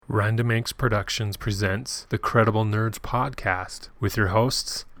Random Inks Productions presents the Credible Nerds podcast with your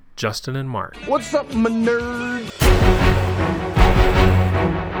hosts, Justin and Mark. What's up, my nerd?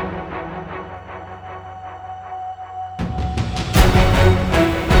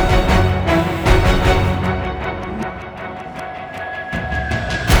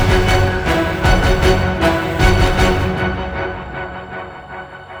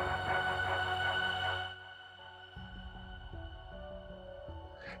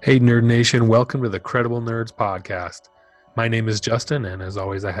 Hey, Nerd Nation. Welcome to the Credible Nerds podcast. My name is Justin, and as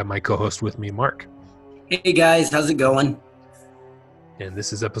always, I have my co-host with me, Mark. Hey, guys. How's it going? And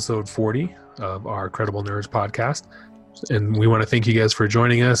this is episode 40 of our Credible Nerds podcast. And we want to thank you guys for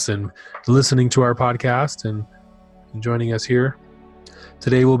joining us and listening to our podcast and joining us here.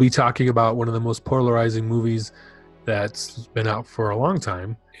 Today, we'll be talking about one of the most polarizing movies that's been out for a long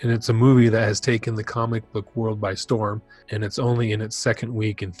time. And it's a movie that has taken the comic book world by storm, and it's only in its second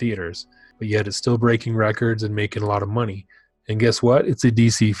week in theaters. But yet it's still breaking records and making a lot of money. And guess what? It's a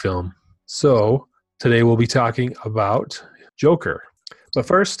DC film. So today we'll be talking about Joker. But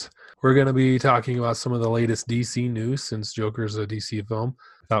first, we're going to be talking about some of the latest DC news since Joker's a DC film.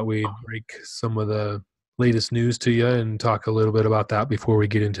 Thought we'd break some of the latest news to you and talk a little bit about that before we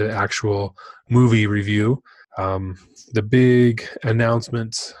get into the actual movie review. The big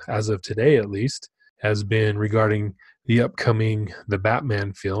announcement, as of today at least, has been regarding the upcoming The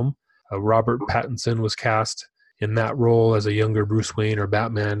Batman film. Robert Pattinson was cast in that role as a younger Bruce Wayne or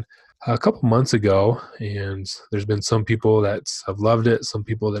Batman a couple months ago, and there's been some people that have loved it, some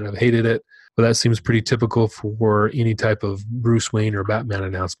people that have hated it, but that seems pretty typical for any type of Bruce Wayne or Batman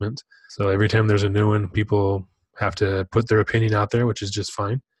announcement. So every time there's a new one, people have to put their opinion out there, which is just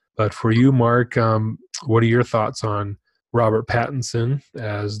fine. But for you, Mark, what are your thoughts on Robert Pattinson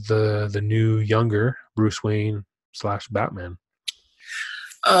as the new younger Bruce Wayne / Batman?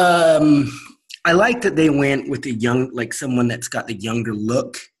 I like that they went with the young, like someone that's got the younger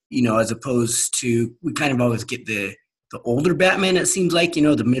look, as opposed to, we kind of always get the older Batman, it seems like,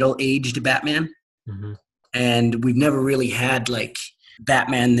 the middle-aged Batman. Mm-hmm. And we've never really had like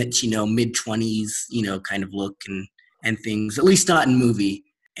Batman that's, mid-20s, kind of look and things, at least not in movie.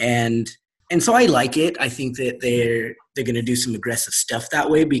 And so I like it. I think that they're going to do some aggressive stuff that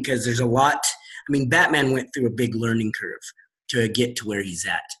way because there's a lot. I mean, Batman went through a big learning curve to get to where he's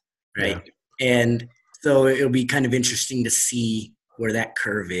at, right? Yeah. And so it'll be kind of interesting to see where that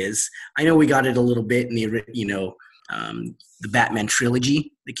curve is. I know we got it a little bit in the Batman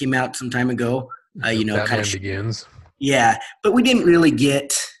trilogy that came out some time ago. Batman kind of Begins. Yeah, but we didn't really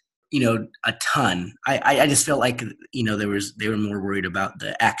get a ton. I just felt like, they were more worried about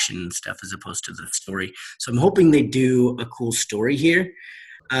the action and stuff as opposed to the story. So I'm hoping they do a cool story here.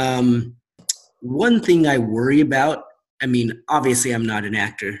 One thing I worry about, obviously I'm not an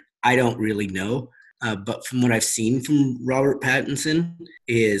actor. I don't really know. But from what I've seen from Robert Pattinson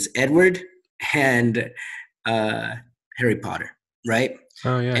is Edward and Harry Potter, right?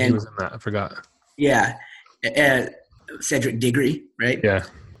 Oh, yeah, he was in that. I forgot. Yeah. Cedric Diggory, right? Yeah.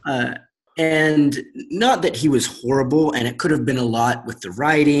 And not that he was horrible, and it could have been a lot with the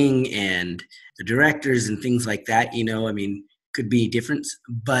writing and the directors and things like that, could be a difference.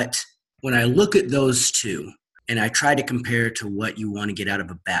 But when I look at those two and I try to compare to what you want to get out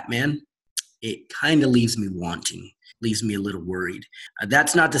of a Batman, it kind of leaves me wanting, leaves me a little worried.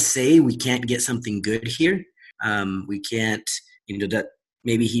 That's not to say we can't get something good here. We can't, that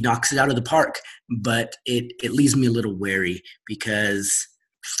maybe he knocks it out of the park, but it leaves me a little wary because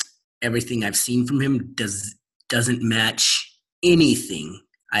everything I've seen from him doesn't match anything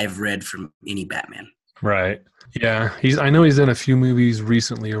I've read from any Batman. Right. Yeah. I know he's in a few movies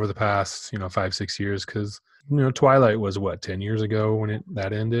recently over the past, 5-6 years because, Twilight was 10 years ago when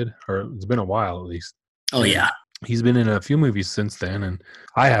that ended, or it's been a while at least. Oh, yeah. He's been in a few movies since then, and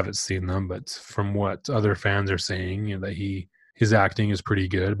I haven't seen them, but from what other fans are saying, that his acting is pretty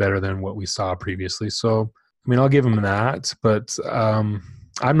good, better than what we saw previously. So, I'll give him that, but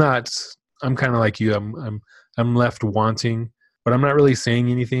I'm kind of like you. I'm left wanting, but I'm not really saying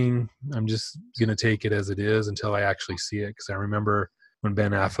anything. I'm just going to take it as it is until I actually see it. Because I remember when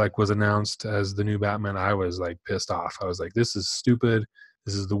Ben Affleck was announced as the new Batman, I was like pissed off. I was like, this is stupid.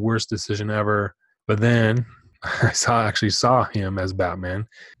 This is the worst decision ever. But then I actually saw him as Batman,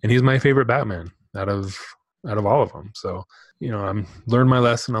 and he's my favorite Batman out of all of them. So, I'm learned my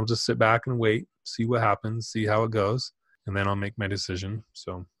lesson. I'll just sit back and wait, see what happens, see how it goes. And then I'll make my decision.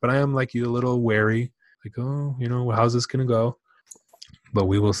 So, but I am like you, a little wary, like, oh, how's this going to go? But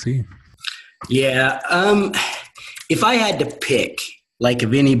we will see. Yeah. If I had to pick, like,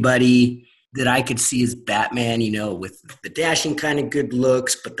 of anybody that I could see as Batman, with the dashing kind of good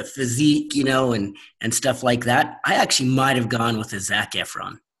looks, but the physique, and stuff like that, I actually might have gone with a Zac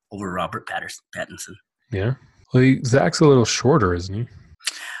Efron over Robert Pattinson. Yeah. Well, Zach's a little shorter, isn't he?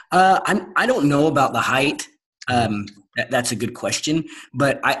 I don't know about the height. That's a good question,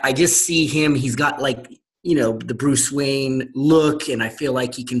 but I just see him. He's got the Bruce Wayne look, and I feel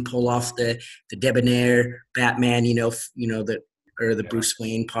like he can pull off the debonair Batman, the Bruce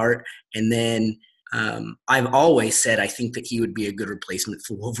Wayne part. And then I've always said I think that he would be a good replacement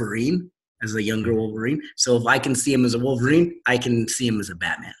for Wolverine as a younger Wolverine. So if I can see him as a Wolverine, I can see him as a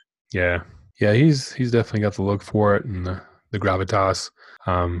Batman. Yeah. Yeah, he's definitely got the look for it and the gravitas.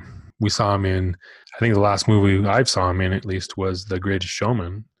 We saw him in, I think the last movie I saw him in at least was The Greatest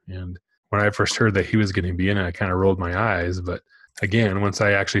Showman. And when I first heard that he was going to be in it, I kind of rolled my eyes. But again, once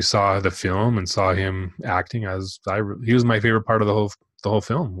I actually saw the film and saw him acting, he was my favorite part of the whole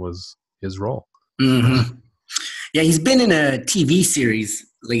film was his role. Mm-hmm. Yeah, he's been in a TV series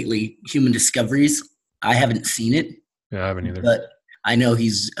lately, Human Discoveries. I haven't seen it. Yeah, I haven't either. But I know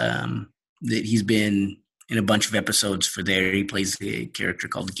that he's been in a bunch of episodes for there. He plays a character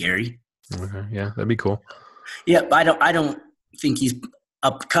called Gary. Okay, yeah, that'd be cool. Yeah, I don't think he's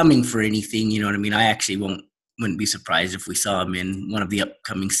upcoming for anything. You know what I mean? I actually wouldn't be surprised if we saw him in one of the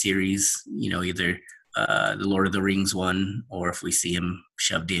upcoming series. Either the Lord of the Rings one, or if we see him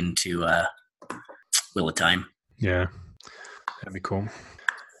shoved into Wheel of Time. Yeah, that'd be cool.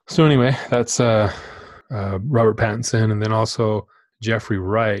 So anyway, that's Robert Pattinson, and then also Jeffrey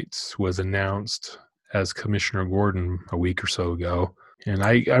Wright was announced as Commissioner Gordon a week or so ago. And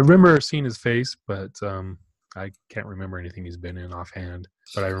I remember seeing his face, but I can't remember anything he's been in offhand.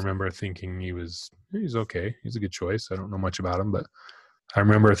 But I remember thinking he's okay. He's a good choice. I don't know much about him, but I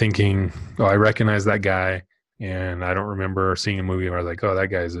remember thinking, I recognize that guy. And I don't remember seeing a movie where I was like, that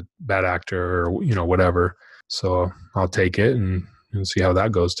guy's a bad actor or, whatever. So I'll take it and see how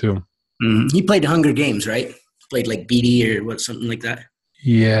that goes too. Mm-hmm. He played Hunger Games, right? Played like Beatty or something like that.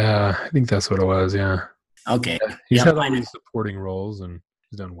 Yeah, I think that's what it was. Yeah. Okay. He's had all these supporting roles and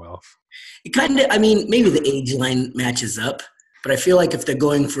he's done well. It kind of, maybe the age line matches up, but I feel like if they're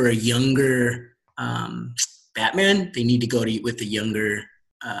going for a younger Batman, they need to go with the younger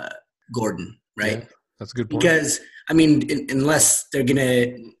Gordon, right? Yeah, that's a good point. Because, unless they're going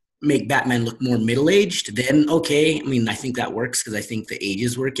to make Batman look more middle-aged, then okay. I think that works because I think the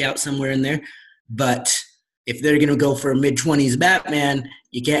ages work out somewhere in there. But if they're going to go for a mid-20s Batman,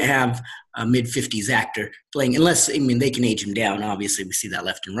 you can't have a mid-50s actor playing, unless, they can age him down. Obviously, we see that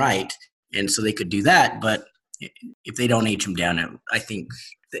left and right, and so they could do that. But if they don't age him down, I think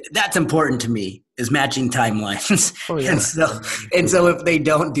that's important to me, is matching timelines. Oh, yeah. And so if they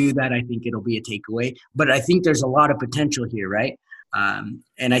don't do that, I think it'll be a takeaway. But I think there's a lot of potential here, right?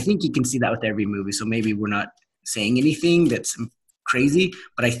 And I think you can see that with every movie. So maybe we're not saying anything that's crazy,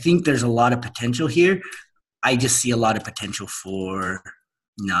 but I think there's a lot of potential here. I just see a lot of potential for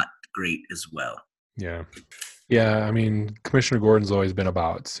not great as well. Yeah. Yeah. Commissioner Gordon's always been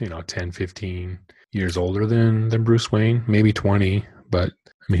about, 10, 15 years older than Bruce Wayne, maybe 20, but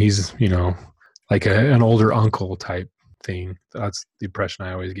he's, like an older uncle type thing. That's the impression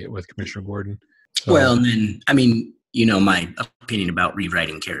I always get with Commissioner Gordon. So, well, and then, my opinion about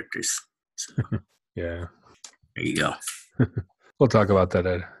rewriting characters. So, yeah. There you go. We'll talk about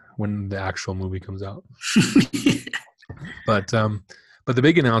that when the actual movie comes out. But the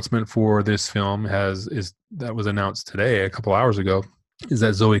big announcement for this film that was announced today, a couple hours ago, is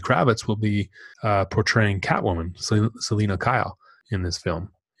that Zoe Kravitz will be portraying Catwoman, Selena Kyle, in this film.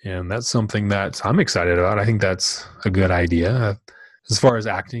 And that's something that I'm excited about. I think that's a good idea. As far as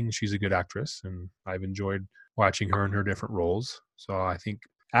acting, she's a good actress, and I've enjoyed watching her in her different roles. So I think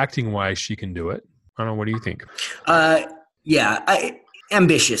acting-wise, she can do it. I don't know. What do you think?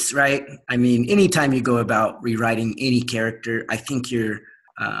 Ambitious, right? Anytime you go about rewriting any character, I think you're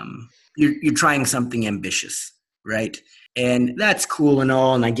trying something ambitious, right? And that's cool and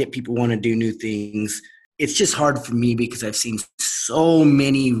all, and I get people want to do new things. It's just hard for me because I've seen so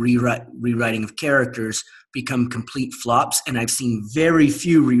many rewriting of characters become complete flops, and I've seen very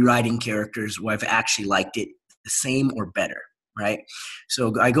few rewriting characters where I've actually liked it the same or better, right?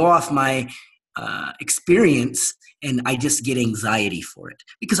 So I go off my experience, and I just get anxiety for it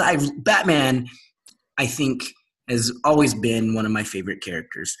because Batman, I think, has always been one of my favorite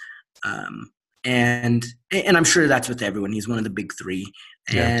characters, and I'm sure that's with everyone. He's one of the big three,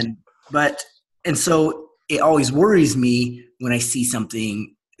 Yeah. and so it always worries me when I see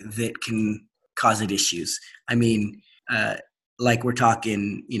something that can cause it issues. Like we're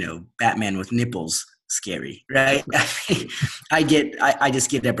talking, Batman with nipples. scary, right? I just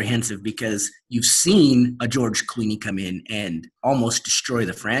get apprehensive because you've seen a George Clooney come in and almost destroy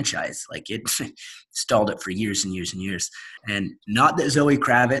the franchise. Like it stalled it for years and years and years. And not that Zoe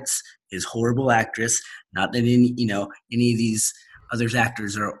Kravitz is horrible actress, not that any of these other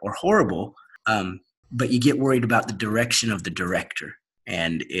actors are horrible, but you get worried about the direction of the director.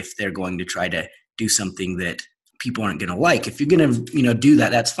 And if they're going to try to do something that people aren't going to like, if you're going to, do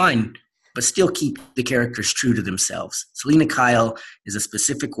that, that's fine, but still keep the characters true to themselves. Selena Kyle is a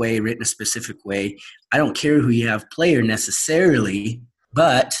specific way, written a specific way. I don't care who you have play her necessarily,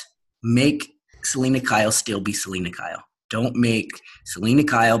 but make Selena Kyle still be Selena Kyle. Don't make Selena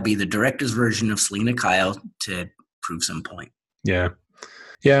Kyle be the director's version of Selena Kyle to prove some point. Yeah.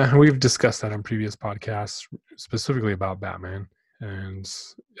 Yeah, we've discussed that on previous podcasts, specifically about Batman. And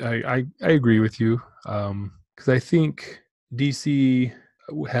I agree with you, because I think DC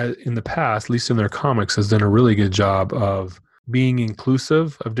had in the past, at least in their comics, has done a really good job of being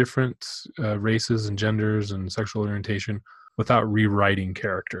inclusive of different races and genders and sexual orientation without rewriting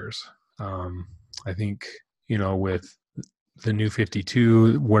characters. I think, with the New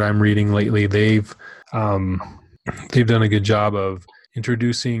 52, what I'm reading lately, they've done a good job of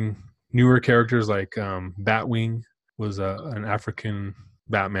introducing newer characters like Batwing was an African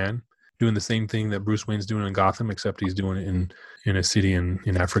Batman doing the same thing that Bruce Wayne's doing in Gotham, except he's doing it in a city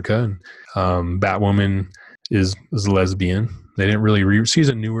in Africa. And Batwoman is a lesbian. They didn't really she's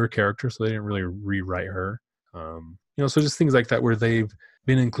a newer character, so they didn't really rewrite her. So just things like that where they've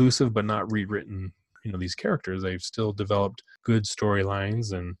been inclusive but not rewritten, these characters. They've still developed good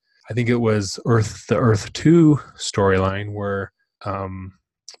storylines. And I think it was the Earth 2 storyline where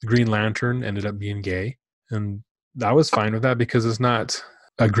the Green Lantern ended up being gay. And I was fine with that because it's not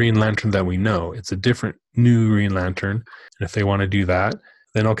a Green Lantern that we know. It's a different new Green Lantern. And if they want to do that,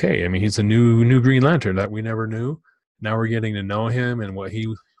 then okay. I mean, he's a new Green Lantern that we never knew. Now we're getting to know him and what he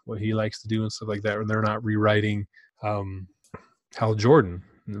likes to do and stuff like that. And they're not rewriting Hal Jordan.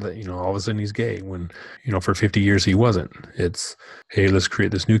 All of a sudden he's gay when, for 50 years he wasn't. It's, hey, let's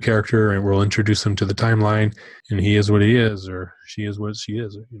create this new character and we'll introduce him to the timeline and he is what he is, or she is what she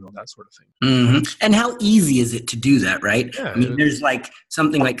is, or, that sort of thing. Mm-hmm. And how easy is it to do that, right? Yeah, I mean, there's like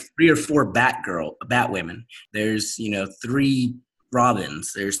something like 3 or 4 Batwomen. There's, 3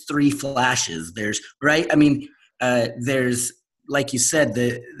 Robins. There's 3 Flashes. There's, right? I mean, there's, like you said,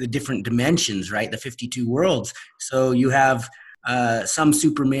 the different dimensions, right? The 52 worlds. So you have some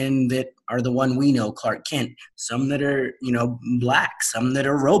Supermen that are the one we know, Clark Kent, some that are, black, some that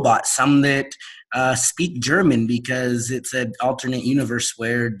are robots, some that speak German because it's an alternate universe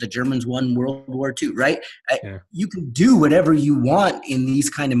where the Germans won World War II, right? Yeah. You can do whatever you want in these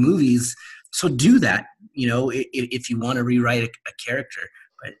kind of movies. So do that, if you want to rewrite a character,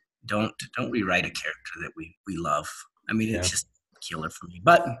 but don't rewrite a character that we love. I mean, it's just a killer for me,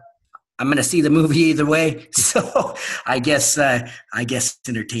 but I'm going to see the movie either way. So I guess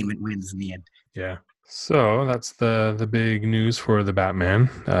entertainment wins in the end. Yeah. So that's the big news for the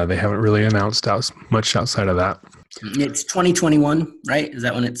Batman. They haven't really announced much outside of that. It's 2021, right? Is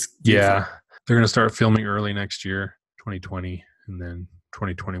that when it's? Yeah. They're going to start filming early next year, 2020, and then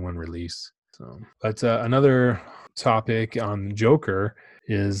 2021 release. So that's another topic on Joker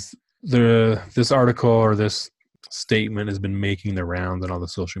is this article or this statement has been making the rounds on all the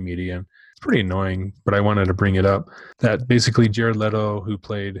social media. It's pretty annoying, but I wanted to bring it up that basically Jared Leto, who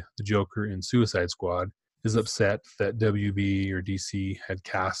played the Joker in Suicide Squad, is upset that WB or DC had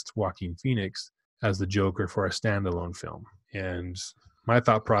cast Joaquin Phoenix as the Joker for a standalone film. And my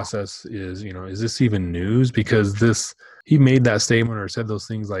thought process is, is this even news? Because he made that statement or said those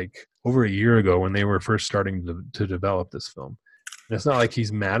things like over a year ago when they were first starting to develop this film. It's not like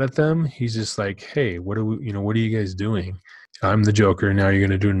he's mad at them. He's just like, hey, what are you guys doing? I'm the Joker. Now you're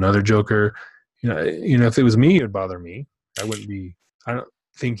going to do another Joker. If it was me, it would bother me. I don't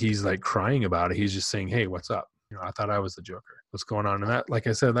think he's like crying about it. He's just saying, hey, what's up? I thought I was the Joker. What's going on? And that, like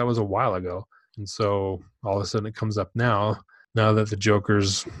I said, that was a while ago. And so all of a sudden it comes up now that the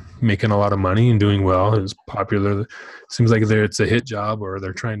Joker's making a lot of money and doing well, is popular. It seems like it's a hit job or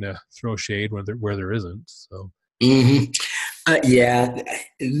they're trying to throw shade where there isn't. So. Mm-hmm.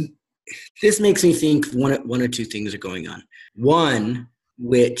 This makes me think one or two things are going on. One,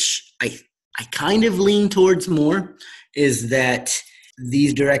 which I kind of lean towards more, is that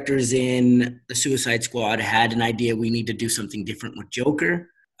these directors in the Suicide Squad had an idea we need to do something different with Joker.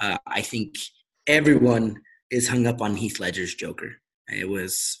 I think everyone is hung up on Heath Ledger's Joker. It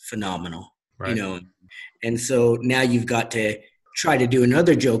was phenomenal, right. And so now you've got to try to do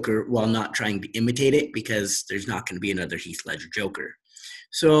another Joker while not trying to imitate it because there's not going to be another Heath Ledger Joker.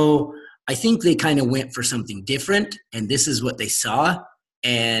 So I think they kind of went for something different, and this is what they saw.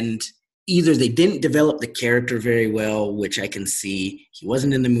 And either they didn't develop the character very well, which I can see. He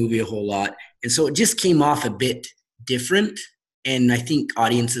wasn't in the movie a whole lot. And so it just came off a bit different. And I think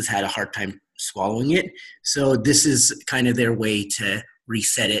audiences had a hard time swallowing it. So this is kind of their way to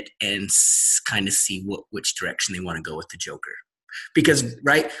reset it and kind of see which direction they want to go with the Joker. Because,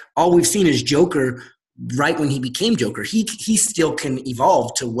 right, all we've seen is Joker right when he became Joker. He still can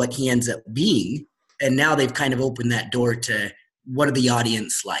evolve to what he ends up being. And now they've kind of opened that door to what are the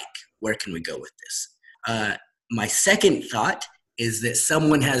audience like? Where can we go with this? My second thought is that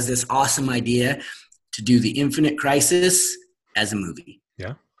someone has this awesome idea to do the Infinite Crisis as a movie.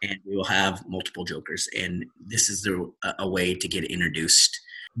 Yeah. And we will have multiple Jokers. And this is a way to get introduced.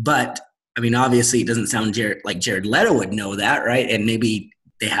 But, I mean, obviously it doesn't sound like Jared Leto would know that, right? And maybe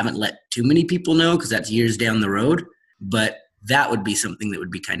they haven't let too many people know because that's years down the road. But that would be something that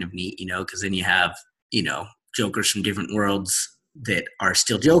would be kind of neat, because then you have, Jokers from different worlds that are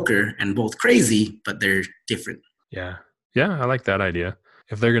still Joker and both crazy, but they're different. Yeah. Yeah, I like that idea.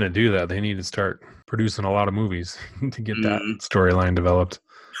 If they're going to do that, they need to start producing a lot of movies to get that storyline developed.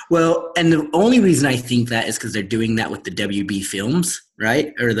 Well, and the only reason I think that is because they're doing that with the WB films,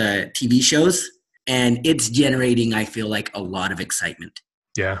 right? Or the TV shows. And it's generating, I feel like, a lot of excitement.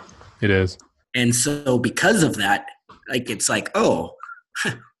 Yeah, it is. And so because of that, it's like, oh,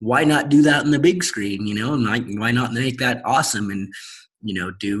 why not do that on the big screen, and why not make that awesome and,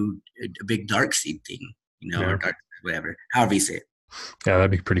 do a big Darkseid thing, or whatever, however you say it. Yeah, that'd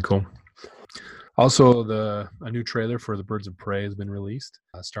be pretty cool. Also, a new trailer for The Birds of Prey has been released,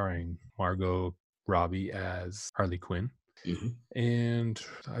 starring Margot Robbie as Harley Quinn. Mm-hmm. And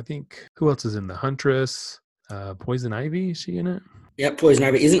I think, who else is in The Huntress? Poison Ivy, is she in it? Yeah, Poison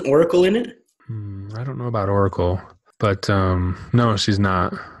Ivy. Isn't Oracle in it? I don't know about Oracle. But no, she's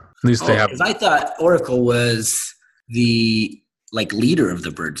not. At least they have. Because I thought Oracle was the leader of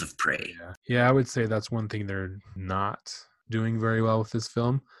the Birds of Prey. Yeah, I would say that's one thing they're not doing very well with this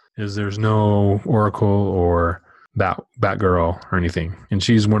film is there's no Oracle or Batgirl or anything, and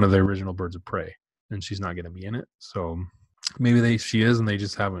she's one of the original Birds of Prey, and she's not going to be in it. So maybe she is, and they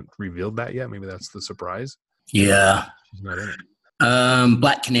just haven't revealed that yet. Maybe that's the surprise. Yeah, she's not in it.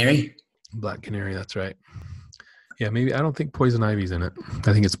 Black Canary. Black Canary, that's right. Yeah, maybe. I don't think Poison Ivy's in it.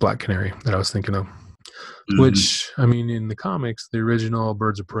 I think it's Black Canary that I was thinking of. Mm-hmm. Which, I mean, in the comics, the original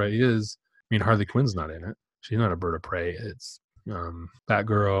Birds of Prey Harley Quinn's not in it. She's not a bird of prey. It's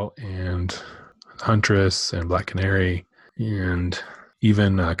Batgirl and Huntress and Black Canary, and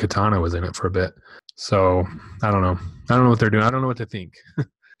even Katana was in it for a bit. So, I don't know. I don't know what they're doing. I don't know what to think.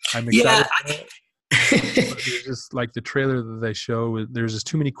 I'm excited. Yeah. It's just like the trailer that they show, there's just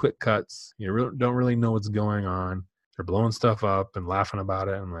too many quick cuts. You don't really know what's going on. They're blowing stuff up and laughing about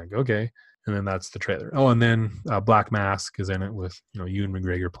it. I'm like, okay. And then that's the trailer. Oh, and then Black Mask is in it with, Ewan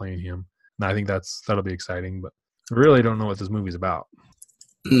McGregor playing him. And I think that'll be exciting, but I really don't know what this movie's about.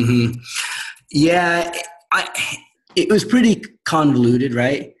 Mm-hmm. Yeah, it was pretty convoluted,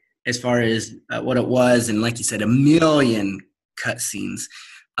 right? As far as what it was. And like you said, 1 million cutscenes.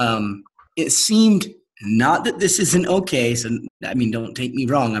 It seemed, not that this isn't okay, so I mean, don't take me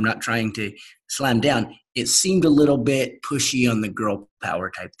wrong, I'm not trying to slam down. It seemed a little bit pushy on the girl power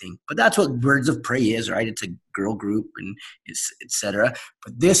type thing, but that's what Birds of Prey is, right? It's a girl group and etc.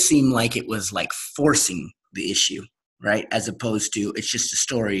 But this seemed like it was forcing the issue, right? As opposed to it's just a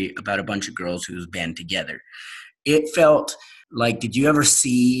story about a bunch of girls who's band together. It felt like, did you ever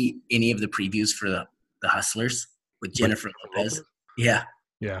see any of the previews for the Hustlers with Jennifer Lopez? Yeah.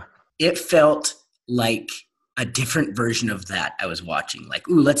 Yeah. It felt like a different version of that I was watching.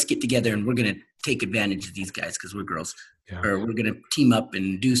 Ooh, let's get together and we're going to take advantage of these guys because we're girls. Yeah. Or we're going to team up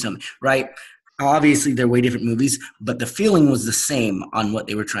and do something, right? Obviously, they're way different movies, but the feeling was the same on what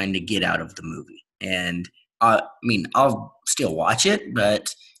they were trying to get out of the movie. And, I'll still watch it,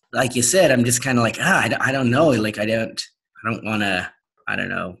 but like you said, I'm just kind of I don't know. I don't want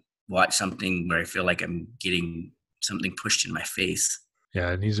to, watch something where I feel like I'm getting something pushed in my face.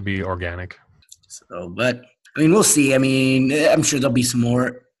 Yeah, it needs to be organic. So, but we'll see. I'm sure there'll be some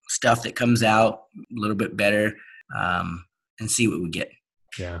more stuff that comes out a little bit better, and see what we get.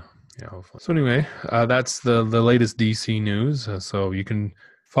 Yeah, hopefully. So anyway, that's the latest DC news. So you can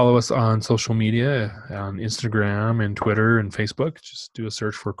follow us on social media, on Instagram and Twitter and Facebook. Just do a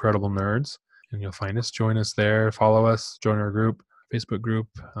search for Credible Nerds, and you'll find us. Join us there. Follow us. Join our group, Facebook group.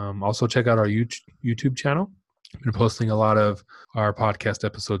 Also check out our YouTube channel. I've been posting a lot of our podcast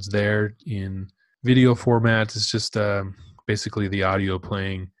episodes there in video format. It's just basically the audio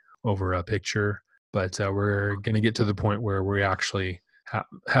playing over a picture. But we're going to get to the point where we actually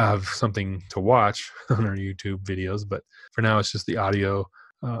have something to watch on our YouTube videos. But for now, it's just the audio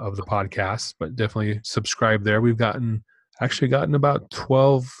of the podcast. But definitely subscribe there. We've actually gotten about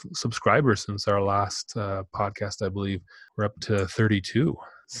 12 subscribers since our last podcast, I believe. We're up to 32.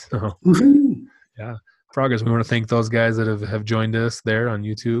 So, yeah, progress. We want to thank those guys that have joined us there on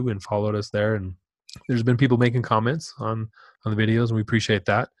YouTube and followed us there. And there's been people making comments on the videos, and we appreciate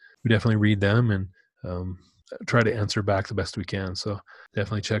that. We definitely read them and try to answer back the best we can. So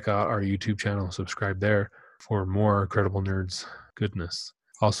definitely check out our YouTube channel, subscribe there for more Credible Nerds goodness.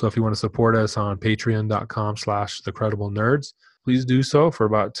 Also, if you want to support us on patreon.com/thecrediblenerds, please do so for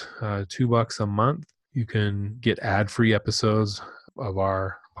about $2 a month. You can get ad-free episodes of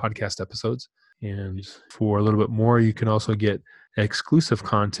our podcast episodes. And for a little bit more, you can also get exclusive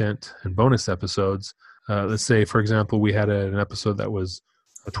content and bonus episodes. Let's say, for example, we had an episode that was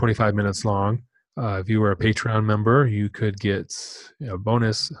 25 minutes long. If you were a Patreon member, you could get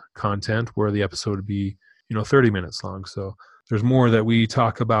bonus content where the episode would be 30 minutes long. So there's more that we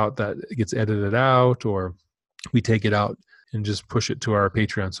talk about that gets edited out, or we take it out and just push it to our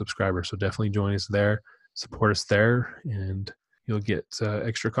Patreon subscribers. So definitely join us there, support us there, and you'll get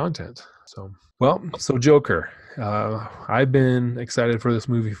extra content. So Joker. I've been excited for this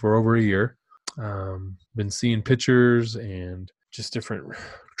movie for over a year. Been seeing pictures and just different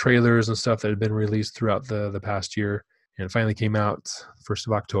trailers and stuff that had been released throughout the past year. And it finally came out 1st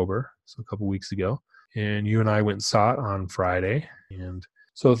of October, so a couple weeks ago. And you and I went and saw it on Friday. And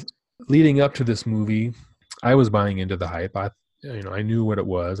so leading up to this movie, I was buying into the hype. I knew what it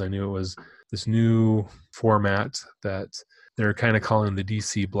was. I knew it was this new format that they're kind of calling the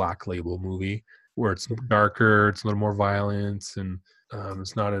DC Black Label movie, where it's darker, it's a little more violent, and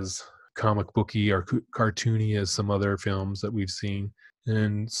it's not as comic booky or cartoony as some other films that we've seen.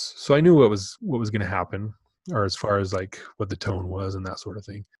 And so I knew what was going to happen, or as far as like what the tone was and that sort of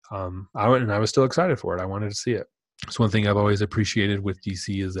thing. I went and I was still excited for it. I wanted to see it. So one thing I've always appreciated with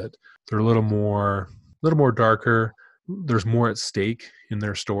DC is that they're a little more darker. There's more at stake in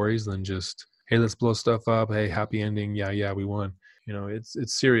their stories than just, hey, let's blow stuff up. Hey, happy ending. Yeah, we won.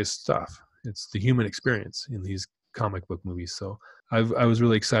 It's serious stuff. It's the human experience in these comic book movies. So I was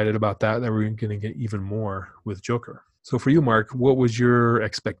really excited about that we're going to get even more with Joker. So for you, Mark, what was your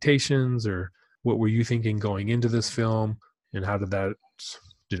expectations, or what were you thinking going into this film, and how did it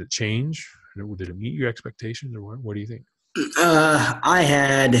change? Did it meet your expectations, or what do you think? I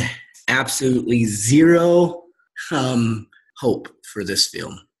had absolutely zero hope for this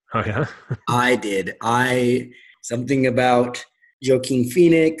film. Oh, yeah? I did. Something about Joaquin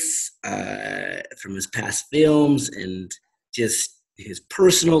Phoenix from his past films and just his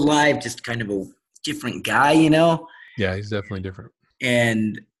personal life, just kind of a different guy, Yeah, he's definitely different.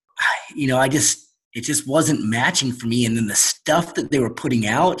 And, it just wasn't matching for me. And then the stuff that they were putting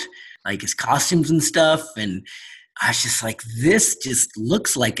out, like his costumes and stuff, and I was just like, this just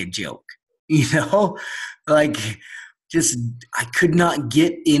looks like a joke, like just, I could not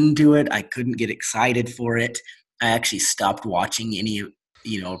get into it. I couldn't get excited for it. I actually stopped watching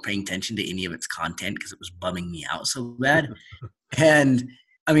paying attention to any of its content because it was bumming me out so bad. And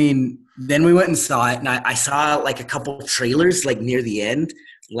then we went and saw it, and I saw like a couple trailers like near the end,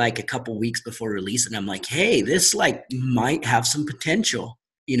 like a couple weeks before release, and I'm like, hey, this like might have some potential,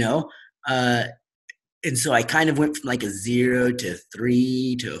 and so I kind of went from like a 0 to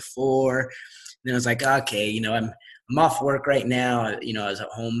 3 to a 4. And then I was like, okay, I'm off work right now. I was at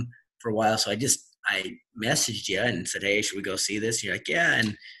home for a while, so I messaged you and said, hey, should we go see this? And you're like, yeah.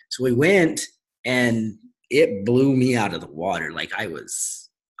 And so we went, and it blew me out of the water. Like I was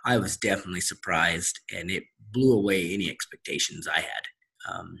definitely surprised, and it blew away any expectations I had.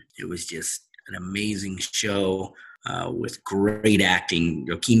 It was just an amazing show with great acting.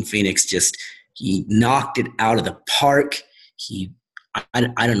 Joaquin Phoenix he knocked it out of the park. I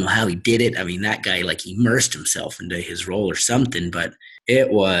don't know how he did it. That guy like immersed himself into his role or something, but it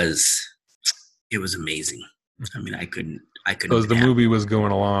was amazing. I couldn't. So as the movie was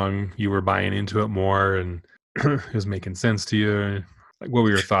going along, you were buying into it more, and it was making sense to you. Like, what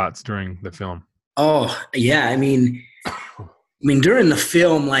were your thoughts during the film? Oh yeah, during the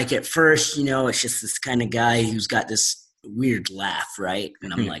film, like at first, it's just this kind of guy who's got this weird laugh, right?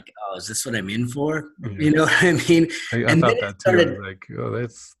 And I'm like, oh, is this what I'm in for? Yeah. You know what I mean? I thought that too. I was like, oh,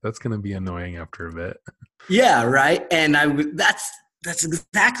 that's going to be annoying after a bit. Yeah, right. And that's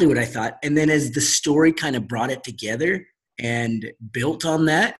exactly what I thought. And then as the story kind of brought it together and built on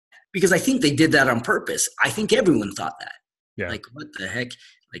that, because I think they did that on purpose. I think everyone thought that. Yeah. Like, what the heck?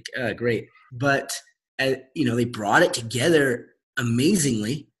 Like, great. But, they brought it together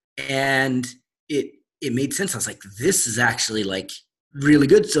amazingly, and it made sense. I was like, this is actually like really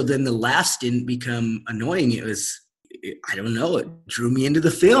good. So then the laughs didn't become annoying. I don't know, it drew me into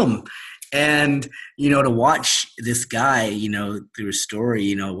the film. And, to watch this guy, through a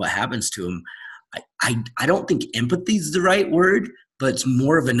story, what happens to him, I don't think empathy is the right word, but it's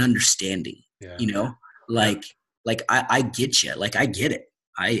more of an understanding, like I get you, like I get it.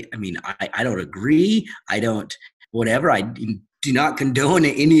 I mean, I don't agree. I don't, whatever. I do not condone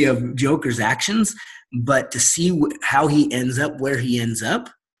any of Joker's actions, but to see how he ends up where he ends up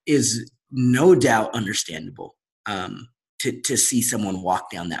is no doubt understandable. To see someone walk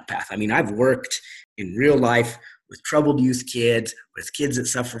down that path. I mean, I've worked in real life with troubled youth kids, with kids that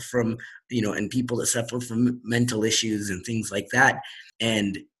suffer from, and people that suffer from mental issues and things like that.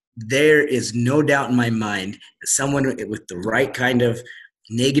 And there is no doubt in my mind that someone with the right kind of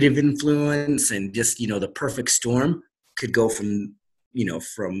negative influence and just, the perfect storm could go from,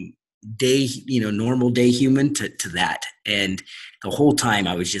 from day, normal day human to that. And the whole time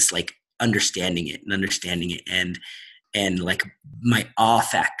I was just like understanding it. And like my awe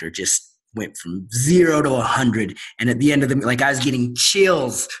factor just went from 0 to 100. And at the end of the, like I was getting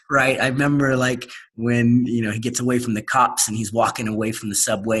chills, right? I remember like when, he gets away from the cops and he's walking away from the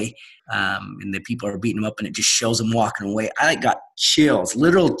subway and the people are beating him up and it just shows him walking away. I got chills,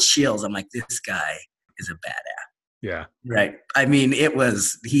 literal chills. I'm like, this guy is a badass. Yeah. Right. I mean,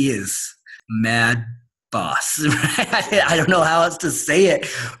 he is mad boss. Right? I don't know how else to say it,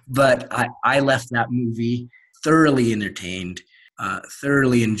 but I left that movie thoroughly entertained,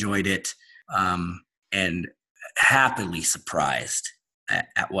 thoroughly enjoyed it, and happily surprised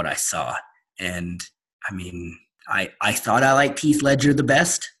at what I saw. And I mean, I thought I liked Heath Ledger the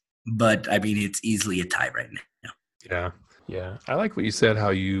best, but I mean, it's easily a tie right now. Yeah. I like what you said, how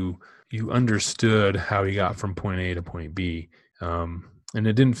you understood how he got from point A to point B. And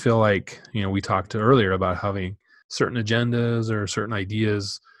it didn't feel like, we talked earlier about having certain agendas or certain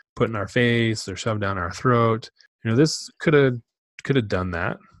ideas put in our face or shoved down our throat. This could have done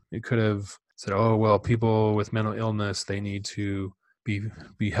that. It could have said, oh, well, people with mental illness, they need to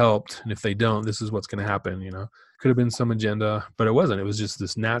be helped. And if they don't, this is what's going to happen. Could have been some agenda, but it wasn't. It was just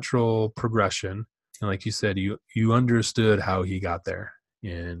this natural progression. And like you said, you understood how he got there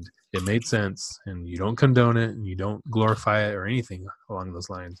and it made sense, and you don't condone it and you don't glorify it or anything along those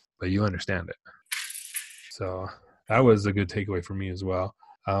lines, but you understand it. So that was a good takeaway for me as well.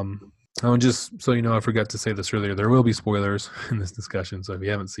 Just so you know, I forgot to say this earlier, there will be spoilers in this discussion. So if you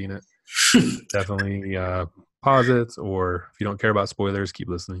haven't seen it, definitely pause it, or if you don't care about spoilers, keep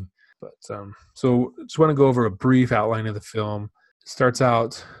listening. But so just want to go over a brief outline of the film. It starts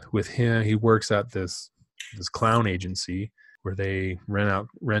out with him. He works at this clown agency where they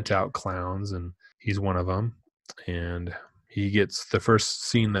rent out clowns, and he's one of them. And he gets, the first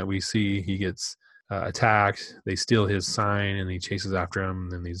scene that we see, he gets attacked. They steal his sign, and he chases after him.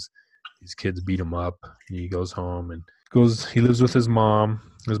 And then these kids beat him up. And he goes home and he lives with his mom.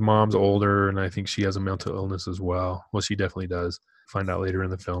 His mom's older, and I think she has a mental illness as well. Well, she definitely does. Find out later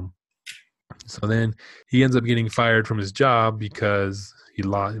in the film. So then he ends up getting fired from his job because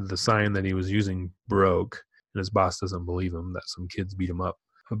the sign that he was using broke, and his boss doesn't believe him that some kids beat him up.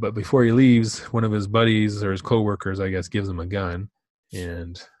 But before he leaves, one of his buddies or his coworkers, I guess, gives him a gun.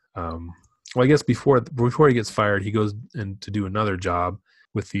 And I guess before he gets fired, he goes in to do another job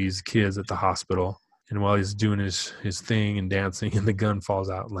with these kids at the hospital. And while he's doing his thing and dancing, and the gun falls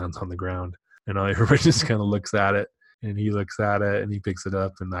out and lands on the ground. And everybody just kind of looks at it, and he looks at it, and he picks it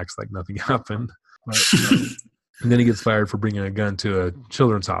up and acts like nothing happened. But, and then he gets fired for bringing a gun to a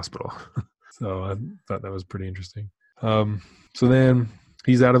children's hospital. So I thought that was pretty interesting. So then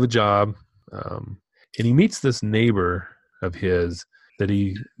he's out of a job, and he meets this neighbor of his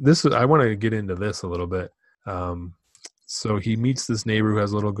I want to get into this a little bit. So he meets this neighbor who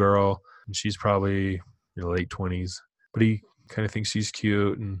has a little girl, and she's probably late 20s, but he kind of thinks she's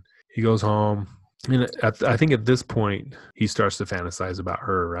cute, and he goes home. And I think at this point he starts to fantasize about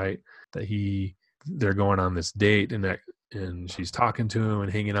her, right? That they're going on this date, and she's talking to him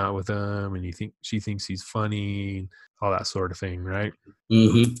and hanging out with him, and she thinks he's funny, all that sort of thing, right?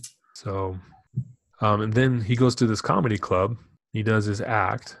 Mm-hmm. So, and then he goes to this comedy club. He does his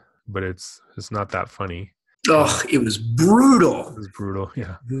act, but it's not that funny. Oh, it was brutal. It was brutal,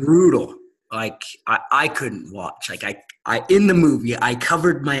 yeah. Brutal. Like I couldn't watch. Like I in the movie, I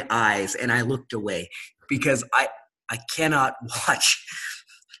covered my eyes and I looked away because I cannot watch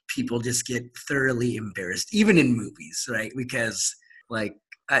people just get thoroughly embarrassed, even in movies, right? Because like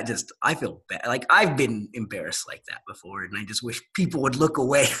I feel bad. Like I've been embarrassed like that before, and I just wish people would look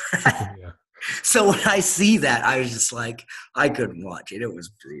away. Yeah. So when I see that, I was just like, I couldn't watch it. It was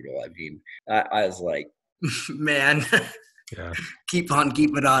brutal. I mean, I was like, man, Yeah. Keep on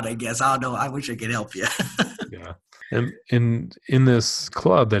keeping on, I guess. I don't know. I wish I could help you. Yeah. And in this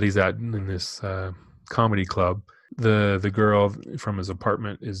club that he's at, in this comedy club, the girl from his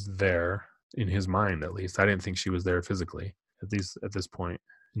apartment is there, in his mind at least. I didn't think she was there physically at this point.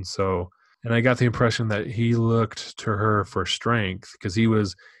 And so, and I got the impression that he looked to her for strength, because he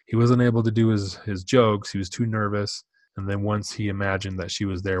wasn't able to do his jokes. He was too nervous. And then once he imagined that she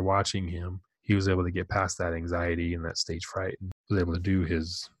was there watching him, he was able to get past that anxiety and that stage fright, and was able to do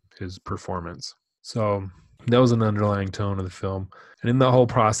his performance. So that was an underlying tone of the film. And in the whole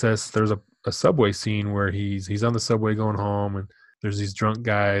process, there's a subway scene where he's on the subway going home, and there's these drunk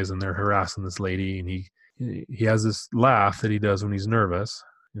guys, and they're harassing this lady, and he has this laugh that he does when he's nervous,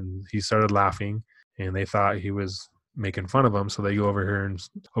 and he started laughing, and they thought he was making fun of him, so they go over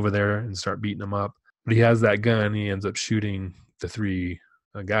there and start beating him up. But he has that gun. He ends up shooting the three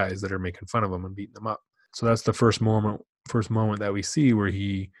guys that are making fun of him and beating them up. So that's the first moment that we see where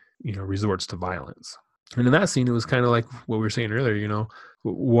he, resorts to violence. And in that scene, it was kind of like what we were saying earlier,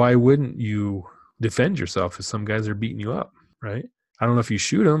 why wouldn't you defend yourself if some guys are beating you up, right? I don't know if you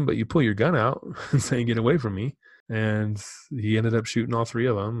shoot them, but you pull your gun out and say, get away from me. And he ended up shooting all three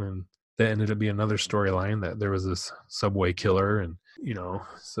of them. And that ended up being another storyline, that there was this subway killer. And,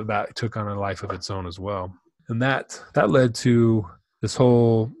 so that took on a life of its own as well. And that led to this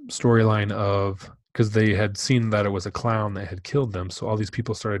whole storyline of, because they had seen that it was a clown that had killed them. So all these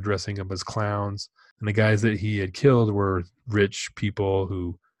people started dressing up as clowns. And the guys that he had killed were rich people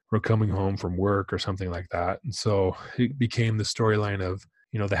who were coming home from work or something like that. And so it became the storyline of,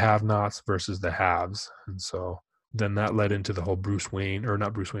 the have-nots versus the haves. And so then that led into the whole Thomas Wayne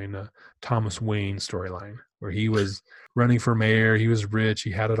storyline, where he was running for mayor. He was rich.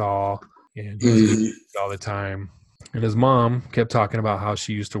 He had it all. And he was all the time. And his mom kept talking about how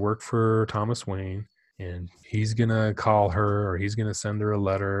she used to work for Thomas Wayne, and he's going to call her, or he's going to send her a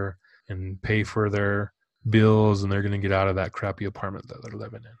letter and pay for their bills, and they're going to get out of that crappy apartment that they're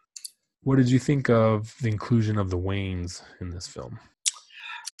living in. What did you think of the inclusion of the Waynes in this film?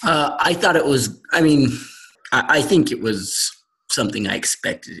 I thought it was, I think it was something I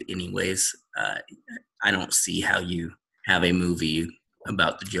expected anyways. I don't see how you have a movie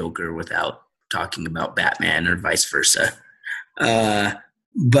about the Joker without talking about Batman, or vice versa.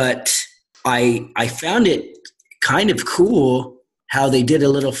 But I found it kind of cool how they did a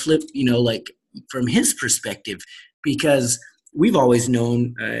little flip, like from his perspective, because we've always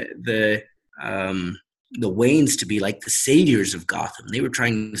known the Waynes to be like the saviors of Gotham. They were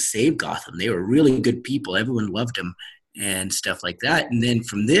trying to save Gotham. They were really good people. Everyone loved them and stuff like that. And then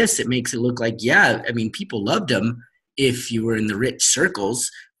from this, it makes it look like, people loved him if you were in the rich circles,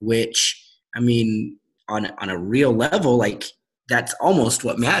 which, on a real level, like, that's almost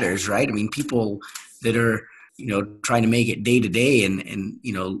what matters, right? People that are, trying to make it day to day and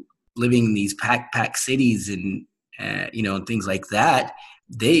living in these pack cities and, and things like that,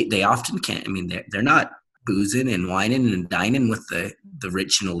 they often can't. They're not boozing and whining and dining with the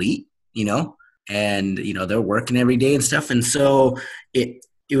rich and elite, and, they're working every day and stuff. And so it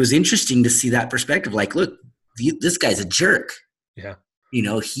was interesting to see that perspective. Like, look, this guy's a jerk. Yeah.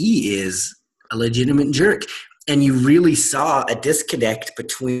 He is a legitimate jerk. And you really saw a disconnect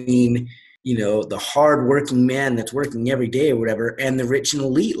between, the hardworking man that's working every day or whatever, and the rich and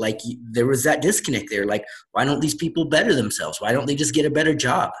elite. Like, there was that disconnect there. Like, why don't these people better themselves? Why don't they just get a better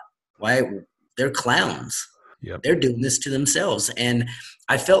job? Why? They're clowns. Yep. They're doing this to themselves. And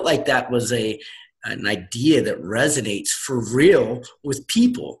I felt like that was an idea that resonates for real with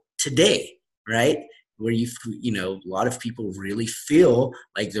people today, right? Where a lot of people really feel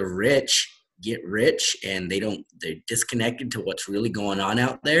like the rich get rich, and they're disconnected to what's really going on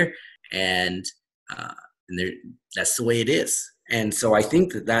out there, and that's the way it is. And so I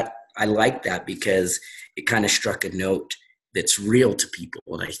think that I like that, because it kind of struck a note that's real to people,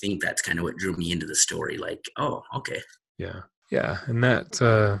 and I think that's kind of what drew me into the story. Like, oh, okay, yeah, and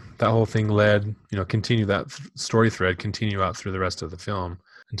that whole thing led, continue that story thread, continue out through the rest of the film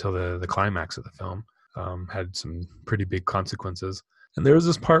until the climax of the film. Had some pretty big consequences. And there was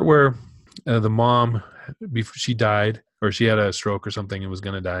this part where the mom, before she died, or she had a stroke or something and was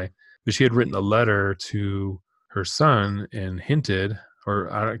going to die, but she had written a letter to her son and hinted, or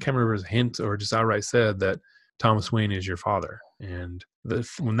I can't remember if it was a hint or just outright said, that Thomas Wayne is your father. And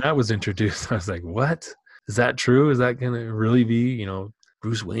when that was introduced, I was like, what? Is that true? Is that going to really be,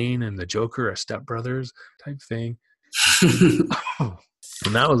 Bruce Wayne and the Joker are stepbrothers type thing?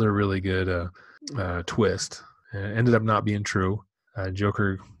 And that was a really good twist. It ended up not being true.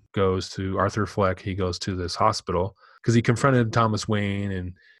 Joker goes to Arthur Fleck. He goes to this hospital because he confronted Thomas Wayne,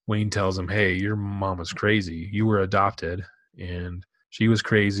 and Wayne tells him, hey, your mom was crazy. You were adopted. and she was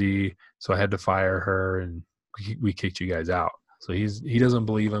crazy, so I had to fire her, and we kicked you guys out. So he doesn't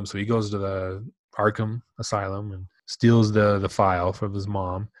believe him, so he goes to the Arkham Asylum and steals the file from his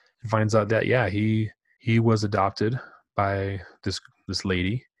mom and finds out that he was adopted by this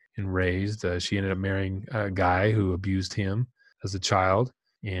lady and raised. She ended up marrying a guy who abused him as a child,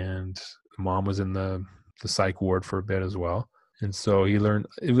 and the mom was in the psych ward for a bit as well. And so he learned.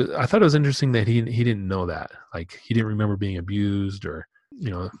 I thought it was interesting that he didn't know that. Like, he didn't remember being abused, or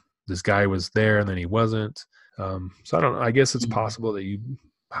this guy was there and then he wasn't. So I don't know. I guess it's possible that you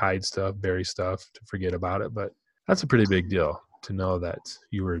hide stuff, bury stuff to forget about it, but that's a pretty big deal to know that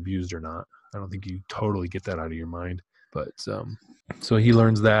you were abused or not. I don't think you totally get that out of your mind. But so he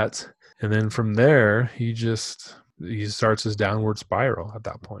learns that, and then from there he starts his downward spiral. At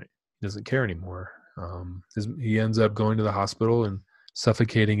that point, he doesn't care anymore. He ends up going to the hospital and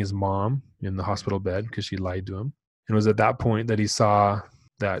suffocating his mom in the hospital bed because she lied to him. And it was at that point that he saw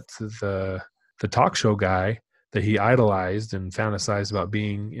that the talk show guy that he idolized and fantasized about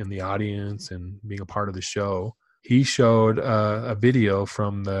being in the audience and being a part of the show, he showed a video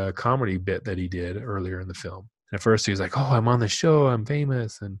from the comedy bit that he did earlier in the film. And at first he was like, "Oh, I'm on the show, I'm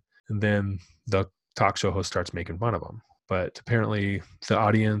famous." And then the talk show host starts making fun of him. But apparently the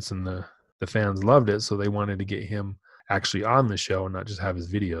audience and the fans loved it, so they wanted to get him actually on the show and not just have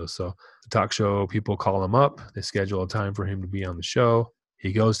his videos. So the talk show people call him up. They schedule a time for him to be on the show.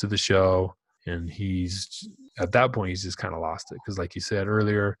 He goes to the show, and at that point, he's just kind of lost it. Because like you said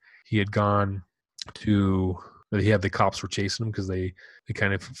earlier, he had the cops were chasing him because they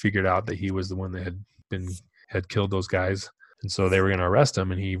kind of figured out that he was the one that had killed those guys. And so they were going to arrest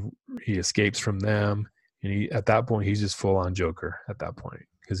him, and he escapes from them. And at that point, he's just full on Joker at that point.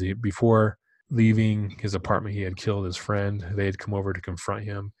 Because before leaving his apartment, he had killed his friend. They had come over to confront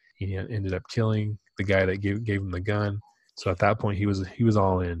him. He ended up killing the guy that gave him the gun. So at that point, he was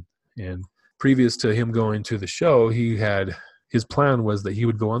all in. And previous to him going to the show, his plan was that he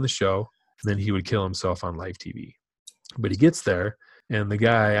would go on the show and then he would kill himself on live TV. But he gets there, and the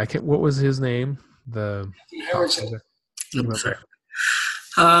guy, what was his name? What the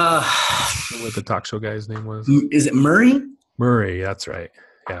talk show guy's name was? Is it Murray? Murray, that's right.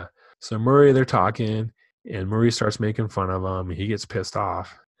 Yeah. So Murray, they're talking, and Murray starts making fun of him, and he gets pissed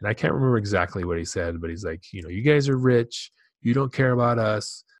off. And I can't remember exactly what he said, but he's like, you guys are rich. You don't care about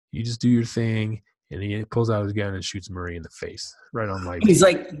us. You just do your thing. And he pulls out his gun and shoots Murray in the face right on live. He's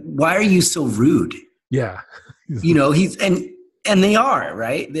like, "Why are you so rude?" Yeah. He's and they are,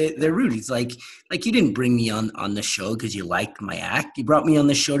 right? They're rude. He's like you didn't bring me on the show because you liked my act. You brought me on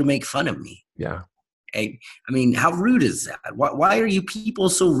the show to make fun of me. Yeah. I mean, how rude is that? Why are you people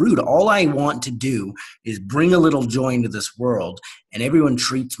so rude? All I want to do is bring a little joy into this world, and everyone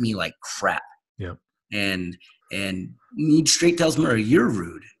treats me like crap. Yeah. And he straight tells Murray, "You're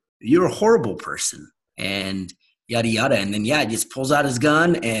rude. You're a horrible person," and yada yada. And then he just pulls out his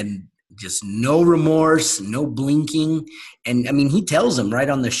gun and just no remorse, no blinking. And I mean, he tells him right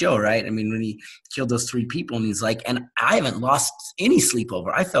on the show, right? I mean, when he killed those 3 people, and he's like, "And I haven't lost any sleep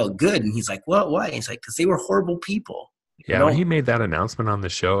over. I felt good." And he's like, "What? Why?" He's like, "Because they were horrible people." Yeah, when he made that announcement on the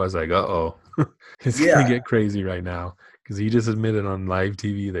show, I was like, "Uh-oh, it's going to get crazy right now." Because he just admitted on live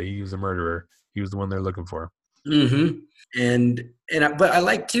TV that he was a murderer. He was the one they're looking for. Mm-hmm. But I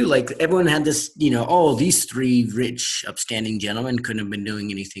like too, like everyone had this, these 3 rich, upstanding gentlemen couldn't have been doing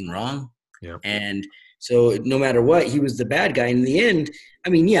anything wrong. Yeah. And so no matter what, he was the bad guy. In the end,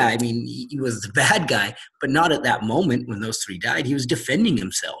 he was the bad guy, but not at that moment when those 3 died. He was defending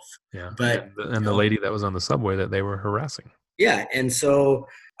himself. Yeah. But and the lady that was on the subway that they were harassing. Yeah. And so,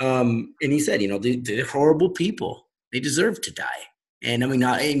 and he said, they're horrible people. They deserve to die. And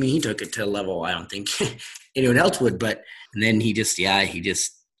he took it to a level I don't think anyone else would, and then he just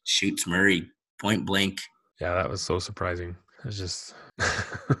shoots Murray point blank. Yeah, that was so surprising. I just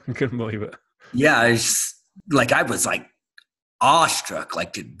I couldn't believe it. Yeah, I was like awestruck.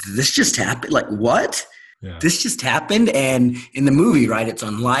 Like, did this just happen? Like, what? Yeah. This just happened? And in the movie, right, it's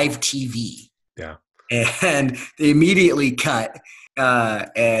on live TV. Yeah. And they immediately cut,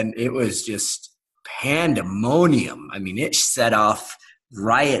 and it was just pandemonium. I mean, it set off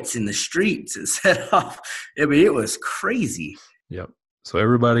riots in the streets. It was crazy. Yep. So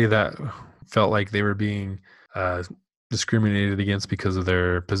everybody that felt like they were being discriminated against because of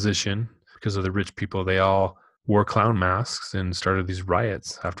their position, because of the rich people, they all wore clown masks and started these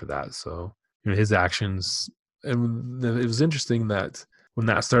riots after that. So his actions, and it was interesting that when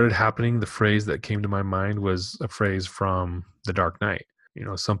that started happening, the phrase that came to my mind was a phrase from The Dark Knight.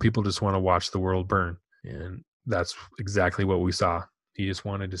 Some people just want to watch the world burn. And that's exactly what we saw. He just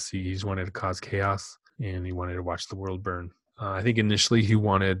wanted to cause chaos, and he wanted to watch the world burn. I think initially he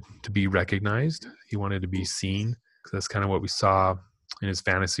wanted to be recognized. He wanted to be seen, because that's kind of what we saw in his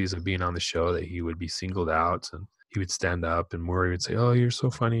fantasies of being on the show, that he would be singled out and he would stand up and Maury would say, "Oh, you're so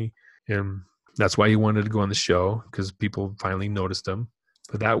funny." And that's why he wanted to go on the show, because people finally noticed him.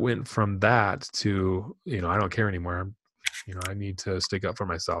 But that went from that to, I don't care anymore. I need to stick up for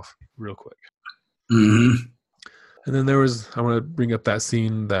myself real quick. Mm-hmm. And then I want to bring up that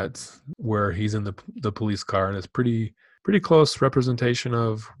scene where he's in the police car, and it's pretty close representation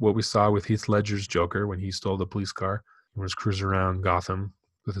of what we saw with Heath Ledger's Joker when he stole the police car and was cruising around Gotham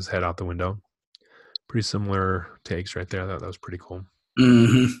with his head out the window. Pretty similar takes right there. That was pretty cool.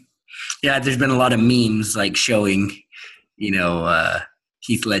 Mm-hmm. Yeah, there's been a lot of memes like showing,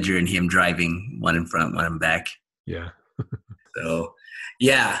 Heath Ledger and him driving, one in front, one in back. Yeah. So,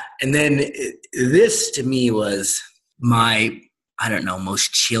 yeah. And then this to me was my,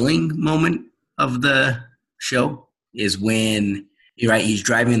 most chilling moment of the show is when, he's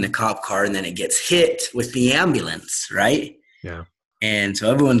driving in the cop car and then it gets hit with the ambulance, right? Yeah. And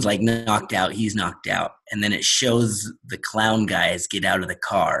so everyone's like knocked out. He's knocked out. And then it shows the clown guys get out of the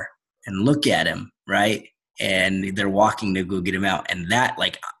car and look at him, right? And they're walking to go get him out. And that,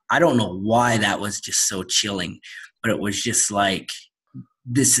 I don't know why that was just so chilling, but it was just like,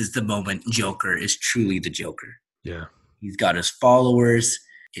 this is the moment Joker is truly the Joker. Yeah. He's got his followers.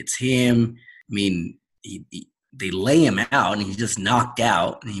 It's him. I mean, they lay him out and he's just knocked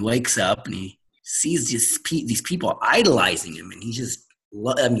out, and he wakes up and he sees these people idolizing him, and he just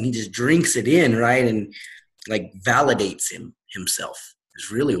drinks it in, right? And validates himself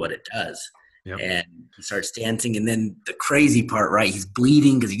is really what it does. Yep. And he starts dancing, and then the crazy part, right? He's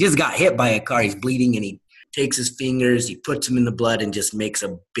bleeding because he just got hit by a car. He's bleeding, and he takes his fingers, he puts them in the blood, and just makes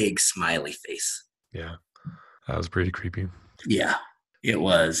a big smiley face. Yeah, that was pretty creepy. Yeah, it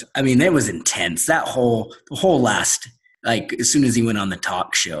was. I mean, it was intense. The whole last, as soon as he went on the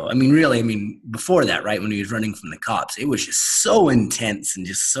talk show. I mean, before that, right, when he was running from the cops, it was just so intense and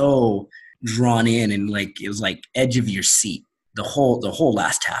just so drawn in, and it was like edge of your seat the whole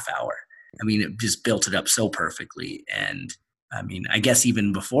last half hour. I mean, it just built it up so perfectly. And I mean, I guess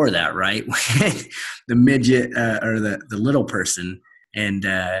even before that, right, the midget or the little person and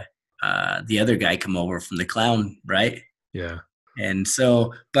the other guy come over from the clown, right? Yeah. And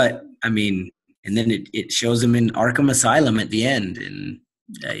so, but I mean, and then it shows him in Arkham Asylum at the end, and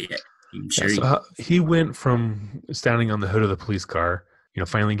I'm sure he went from standing on the hood of the police car,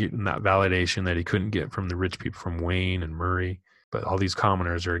 finally getting that validation that he couldn't get from the rich people from Wayne and Murray. But all these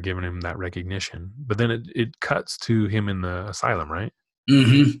commoners are giving him that recognition. But then it cuts to him in the asylum, right?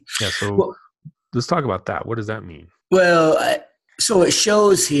 Mm-hmm. Yeah, so let's talk about that. What does that mean? Well, so it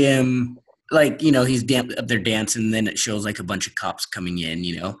shows him, he's up there dancing, and then it shows a bunch of cops coming in,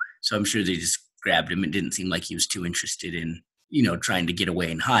 So I'm sure they just grabbed him. It didn't seem like he was too interested in, trying to get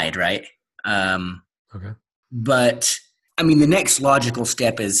away and hide, right? Okay. But, I mean, the next logical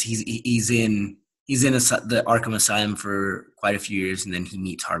step is he's in the Arkham Asylum for quite a few years, and then he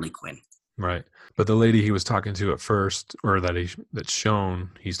meets Harley Quinn. Right. But the lady he was talking to at first, or that's shown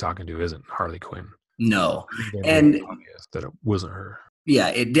he's talking to, isn't Harley Quinn. No. And obvious that it wasn't her. Yeah,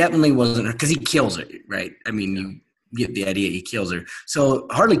 it definitely wasn't her, because he kills her, right? I mean, you get the idea, he kills her. So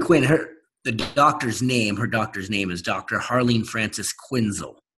Harley Quinn, her doctor's name is Dr. Harleen Frances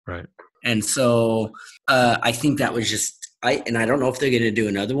Quinzel. Right. And so I think that was just, I don't know if they're going to do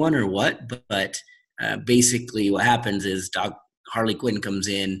another one or what, but basically what happens is Harley Quinn comes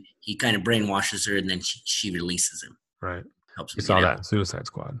in, he kind of brainwashes her, and then she releases him. Right. Helps him. You saw that in Suicide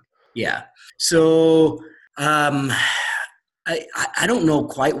Squad. Yeah. So I don't know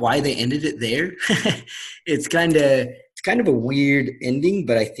quite why they ended it there. It's kind of a weird ending,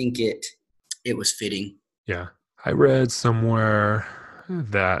 but I think it was fitting. Yeah. I read somewhere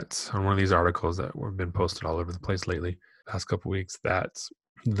that on one of these articles that have been posted all over the place lately, past couple weeks, that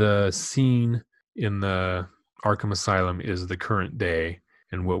the scene in the Arkham Asylum is the current day,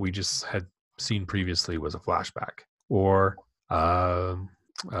 and what we just had seen previously was a flashback, or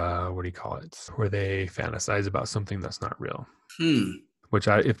what do you call it, where they fantasize about something that's not real. Which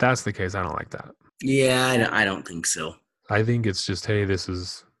if that's the case, I don't like that. Yeah, I don't think so. I think it's just, hey, this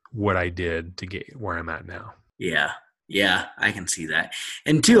is what I did to get where I'm at now. Yeah, I can see that.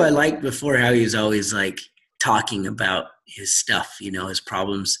 And two, I liked before how he was always talking about his stuff, his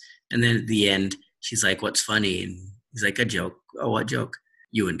problems. And then at the end, she's like, "What's funny?" And he's like, "A joke." "Oh, what joke?"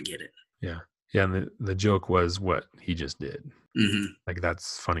 "You wouldn't get it." Yeah. And the joke was what he just did. Mm-hmm.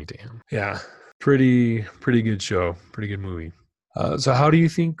 That's funny to him. Yeah. Pretty good show. Pretty good movie. So how do you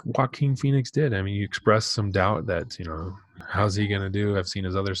think Joaquin Phoenix did? I mean, you expressed some doubt that, how's he going to do? I've seen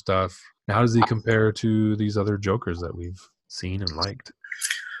his other stuff. How does he compare to these other Jokers that we've seen and liked?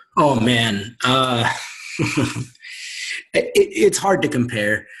 Oh man, it's hard to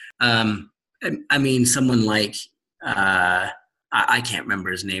compare. I mean, someone like I can't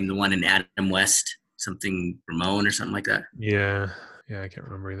remember his name, the one in Adam West, something Ramon or something like that. Yeah, I can't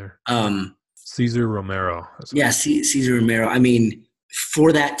remember either. Um, Cesar Romero. yeah, Cesar Romero. I mean,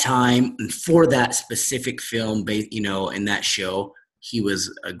 for that time and for that specific film, in that show, he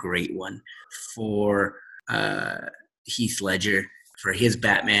was a great one. For Heath Ledger, for his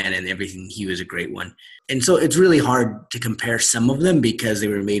Batman and everything, he was a great one. And so it's really hard to compare some of them because they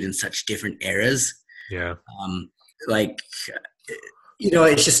were made in such different eras. Yeah. Like,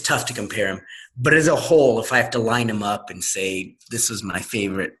 it's just tough to compare them. But as a whole, if I have to line them up and say this was my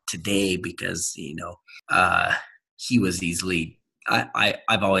favorite today because, he was easily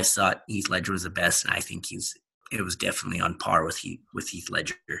I've always thought Heath Ledger was the best, and I think it was definitely on par with Heath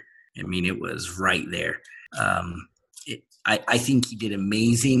Ledger. I mean, it was right there. I think he did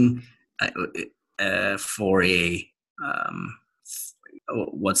amazing for a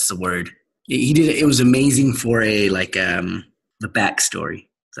what's the word? He did. It was amazing for a the backstory.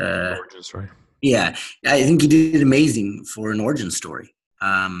 The origin story. Yeah, I think he did amazing for an origin story.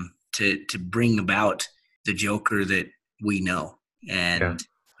 To bring about the Joker that we know, and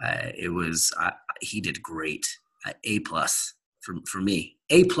it was he did great. A+ for me.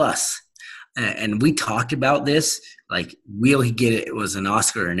 A+. And we talked about this. Like, will he get it? It was an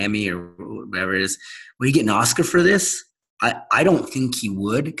Oscar or an Emmy or whatever it is. Will he get an Oscar for this? I don't think he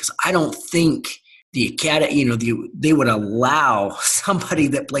would, because I don't think the Academy, they would allow somebody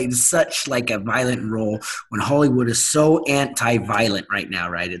that played such like a violent role when Hollywood is so anti-violent right now,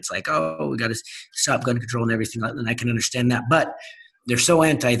 right? It's like, oh, we got to stop gun control and everything like that. And I can understand that. But they're so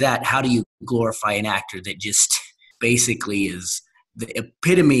anti that. How do you glorify an actor that just basically is the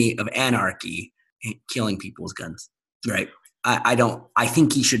epitome of anarchy, killing people with guns, right? I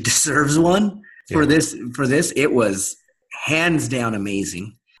think he deserves one for this. It was hands down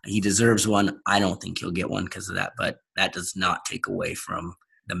amazing. He deserves one. I don't think he'll get one because of that, but that does not take away from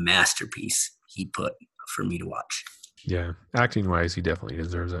the masterpiece he put for me to watch. Yeah, acting wise, he definitely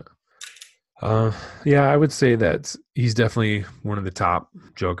deserves it. I would say that he's definitely one of the top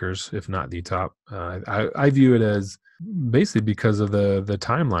Jokers, if not the top. I view it as basically because of the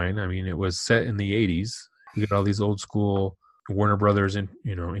timeline. I mean, it was set in the 80s. You get all these old school Warner Brothers,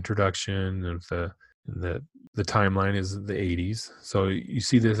 introduction of the timeline is the 80s. So you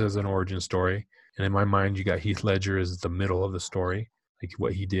see this as an origin story. And in my mind, you got Heath Ledger as the middle of the story. Like,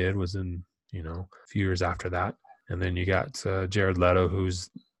 what he did was in, a few years after that. And then you got Jared Leto, who's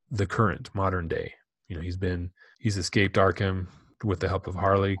the current modern day. He's escaped Arkham with the help of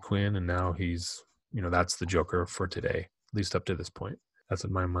Harley Quinn. And now he's, that's the Joker for today, at least up to this point. That's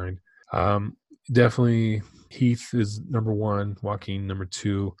in my mind. Definitely Heath is number one, Joaquin number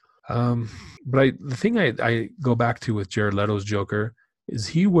two. But the thing I go back to with Jared Leto's Joker is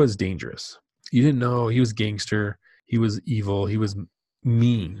he was dangerous. You didn't know he was gangster. He was evil. He was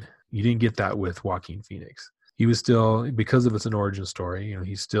mean. You didn't get that with Joaquin Phoenix. He was still, because of it's an origin story,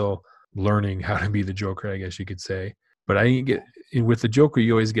 he's still learning how to be the Joker, I guess you could say. But I didn't get, with the Joker,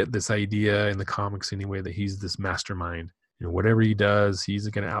 you always get this idea in the comics anyway that he's this mastermind. Whatever he does, he's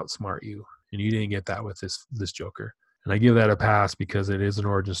going to outsmart you. And you didn't get that with this Joker. And I give that a pass because it is an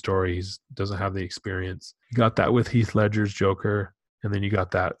origin story. He doesn't have the experience. You got that with Heath Ledger's Joker, and then you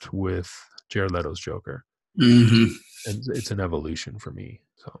got that with Jared Leto's Joker. Mm-hmm. And it's an evolution for me.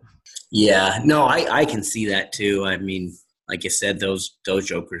 So yeah, no, I can see that too. I mean, like I said, those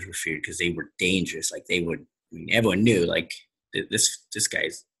Jokers were feared because they were dangerous. Like, everyone knew, like, this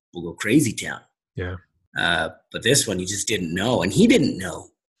guy's will go crazy town. Yeah. But this one, you just didn't know, and he didn't know.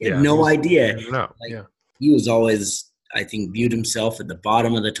 He had no idea. He was always, I think, viewed himself at the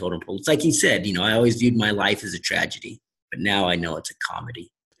bottom of the totem pole. It's like he said, I always viewed my life as a tragedy, but now I know it's a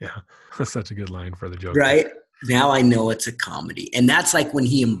comedy. Yeah, that's such a good line for the Joker. Right? Now I know it's a comedy. And that's like when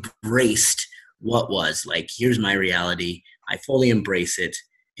he embraced what was. Like, here's my reality. I fully embrace it,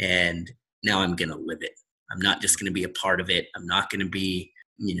 and now I'm going to live it. I'm not just going to be a part of it. I'm not going to be,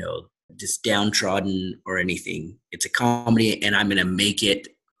 just downtrodden or anything. It's a comedy, and I'm going to make it.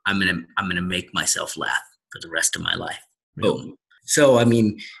 I'm going to make myself laugh for the rest of my life. Yeah. Boom. So, I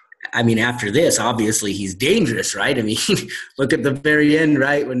mean, after this, obviously he's dangerous, right? I mean, look at the very end,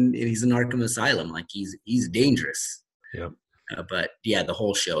 right? When he's in Arkham Asylum, like he's dangerous. Yep. But yeah, the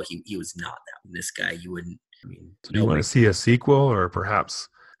whole show, he was not that. This guy, you wouldn't. So do you want to see a sequel, or perhaps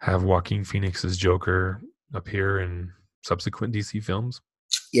have Joaquin Phoenix's Joker appear in subsequent DC films?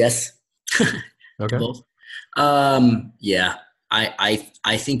 Yes. Okay. Both. Yeah.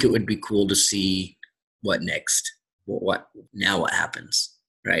 I think it would be cool to see what next. what now? What happens,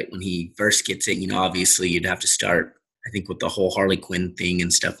 right? When he first gets it, obviously you'd have to start, I think, with the whole Harley Quinn thing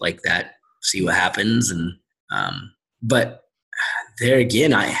and stuff like that. See what happens, and but there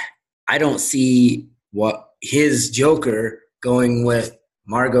again, I don't see what his Joker going with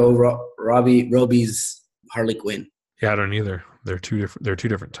Margot Robbie's Harley Quinn. Yeah, I don't either. They're two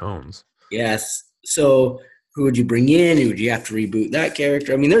different tones. Yes. So who would you bring in? Who would you have to reboot that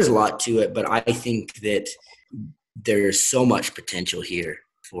character? I mean, there's a lot to it, but I think that there's so much potential here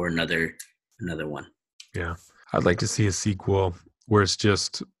for another one. Yeah. I'd like to see a sequel where it's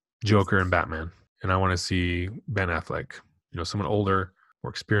just Joker and Batman. And I want to see Ben Affleck, someone older, more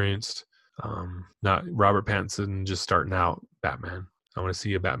experienced, not Robert Pattinson just starting out Batman. I want to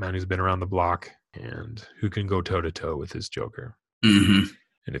see a Batman who's been around the block and who can go toe to toe with his Joker. Mm-hmm.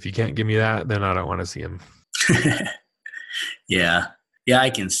 And if you can't give me that, then I don't want to see him. Yeah, I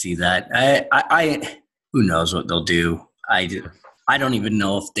can see that. I who knows what they'll do? I don't even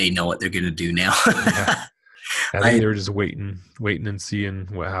know if they know what they're going to do now. Yeah. I think they were just waiting and seeing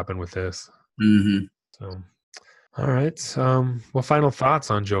what happened with this. Mm-hmm. So, all right. Well, final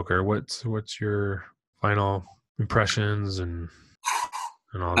thoughts on Joker. What's your final impressions and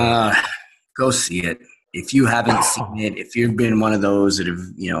all that? Go see it. If you haven't seen it, if you've been one of those that have,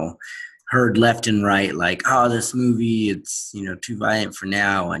 heard left and right, like, oh, this movie, it's, too violent for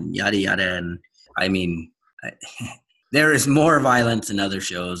now and yada, yada. And I mean, there is more violence in other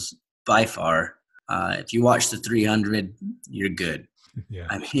shows by far. If you watch the 300, you're good. Yeah.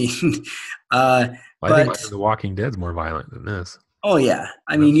 I mean, I think The Walking Dead's more violent than this. Oh yeah.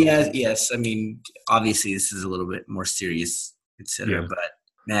 I mean, yes. I mean, obviously this is a little bit more serious, etc. Yeah. But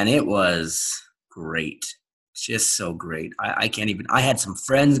man, it was great. Just so great. I can't even. I had some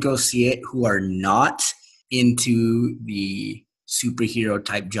friends go see it who are not into the superhero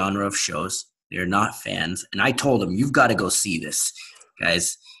type genre of shows. They're not fans, and I told them, "You've got to go see this,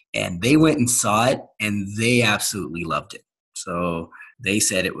 guys." And they went and saw it, and they absolutely loved it. So they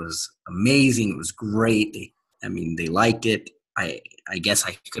said it was amazing. It was great. They liked it. I guess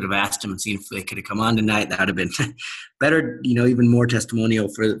I could have asked them and seen if they could have come on tonight. That would have been better, even more testimonial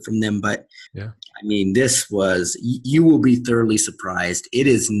from them. But yeah, this was, you will be thoroughly surprised. It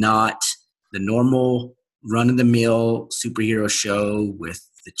is not the normal run-of-the-mill superhero show with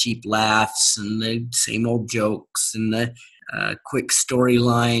the cheap laughs and the same old jokes and the quick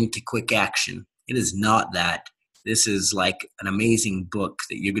storyline to quick action. It is not that. This is like an amazing book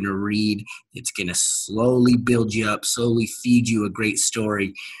that you're going to read. It's going to slowly build you up, slowly feed you a great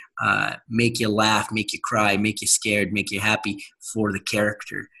story, make you laugh, make you cry, make you scared, make you happy for the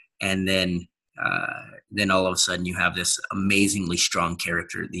character. And then all of a sudden you have this amazingly strong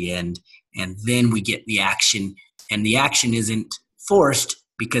character at the end. And then we get the action, and the action isn't forced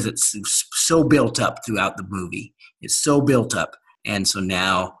because it's so built up throughout the movie. It's so built up. And so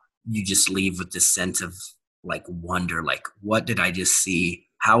now you just leave with this sense of like wonder, like, what did I just see?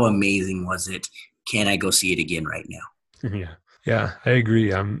 How amazing was it? Can I go see it again right now? Yeah, I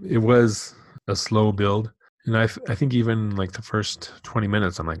agree. It was a slow build. And I think even like the first 20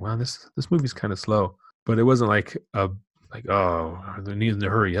 minutes, I'm like, wow, this movie's kind of slow. But it wasn't like they're needing to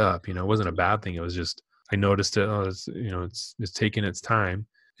hurry up. It wasn't a bad thing. It was just, I noticed it. Oh, it's taking its time,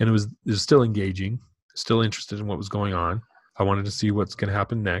 and it was still engaging, still interested in what was going on. I wanted to see what's going to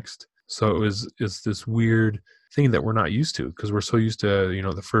happen next. So it's this weird thing that we're not used to, because we're so used to,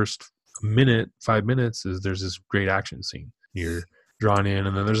 the first 5 minutes is there's this great action scene. You're drawn in,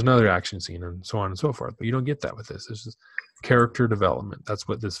 and then there's another action scene, and so on and so forth. But you don't get that with this. It's just character development. That's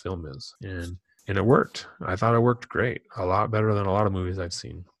what this film is. And it worked. I thought it worked great. A lot better than a lot of movies I've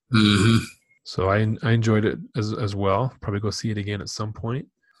seen. Mm-hmm. So I enjoyed it as well. Probably go see it again at some point.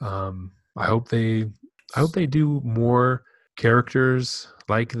 I hope they do more characters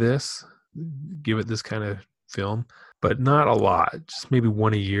like this, give it this kind of film, but not a lot. Just maybe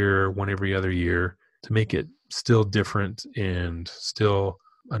one a year, one every other year, to make it still different and still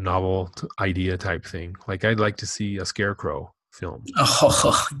a novel idea type thing. Like, I'd like to see a Scarecrow film.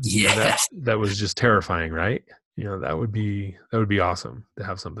 Oh, yeah. That was just terrifying, right? That would be awesome to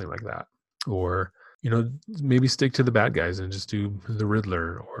have something like that. Or, maybe stick to the bad guys and just do the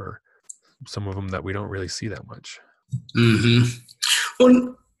Riddler or some of them that we don't really see that much. Mm-hmm.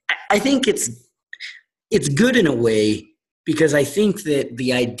 Well, I think it's good in a way, because I think that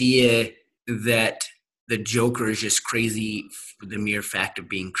the idea that the Joker is just crazy for the mere fact of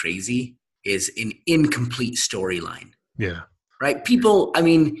being crazy is an incomplete storyline. Yeah. Right? People,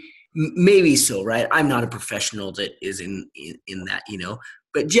 maybe so, right? I'm not a professional that is in that,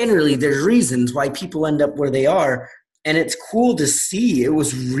 but generally there's reasons why people end up where they are, And it's cool to see. It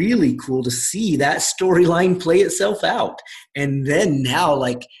was really cool to see that storyline play itself out. And then now,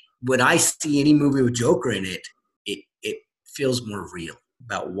 like, when I see any movie with Joker in it, it feels more real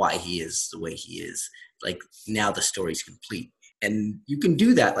about why he is the way he is. Like, now the story's complete. And you can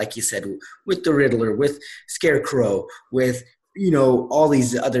do that, like you said, with the Riddler, with Scarecrow, with, all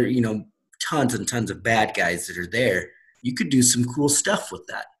these other, tons and tons of bad guys that are there. You could do some cool stuff with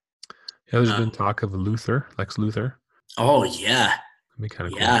that. Yeah, there's been talk of Lex Luthor. Oh, yeah. That'd be kind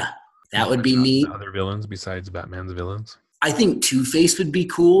of cool. Yeah, that would be neat. Other villains besides Batman's villains. I think Two-Face would be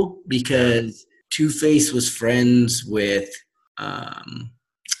cool because Two-Face was friends with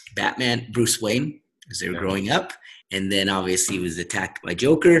Batman, Bruce Wayne, as they were growing up. And then obviously he was attacked by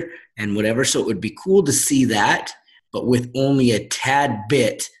Joker and whatever. So it would be cool to see that, but with only a tad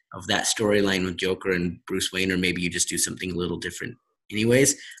bit of that storyline with Joker and Bruce Wayne, or maybe you just do something a little different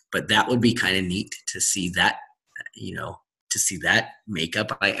anyways. But that would be kind of neat to see that, to see that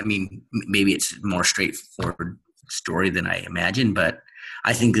makeup. I mean, maybe it's a more straightforward story than I imagine, but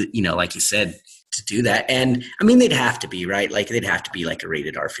I think that, like you said, to do that. And I mean, they'd have to be, right? Like, they'd have to be like a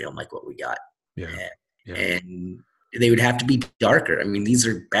rated R film, like what we got. Yeah. And they would have to be darker. I mean, these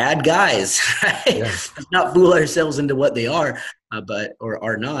are bad guys, right? Yeah. Let's not fool ourselves into what they are, or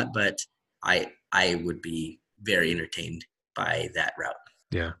are not. But I would be very entertained by that route.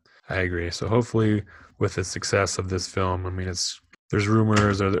 Yeah, I agree. So hopefully, with the success of this film, I mean, there's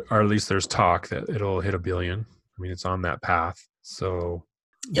rumors, or at least there's talk that it'll hit $1 billion. I mean, it's on that path. So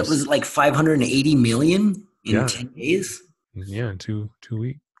it was like 580 million in 10 days. Yeah, in two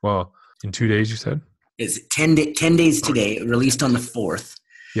weeks. Well, in 2 days, you said. It's 10 days today. It released on the 4th.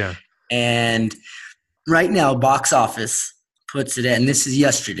 Yeah. And right now, box office puts it at, and this is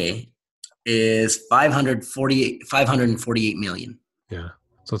yesterday, is 548 million. Yeah.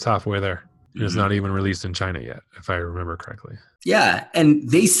 So it's halfway there. And it's not even released in China yet, if I remember correctly. Yeah. And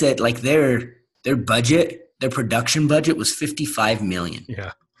they said like their production budget was 55 million.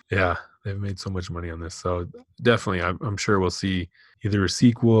 Yeah. Yeah. They've made so much money on this. So definitely, I'm sure we'll see either a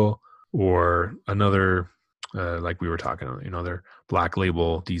sequel or another, like we were talking, another black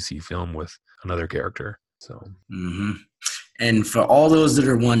label DC film with another character. So, And for all those that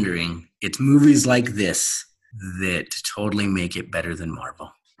are wondering, it's movies like this that totally make it better than Marvel.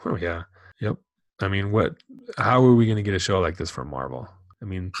 Oh yeah, yep. I mean, how are we going to get a show like this from Marvel? I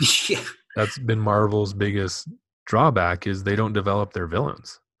mean, that's been Marvel's biggest drawback, is they don't develop their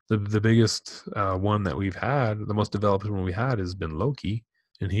villains. The biggest one that we've had, the most developed one we had, has been Loki.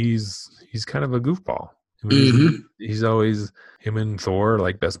 And he's kind of a goofball. I mean, he's always, him and Thor are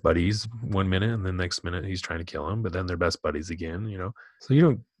like best buddies 1 minute, and the next minute he's trying to kill him, but then they're best buddies again, So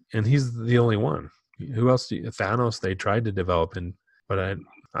and he's the only one. Who else? Thanos, they tried to develop, but I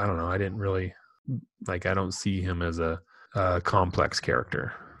don't know. I didn't really, I don't see him as a complex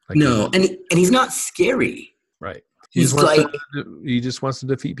character. No, and he's not scary. Right. He just wants to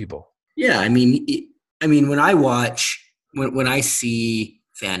defeat people. Yeah, I mean, when I see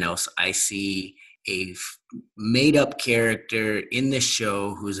Thanos, I see a made-up character in the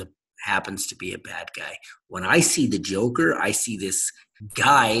show who happens to be a bad guy. When I see the Joker, I see this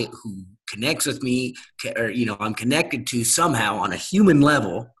guy who connects with me, or I'm connected to somehow on a human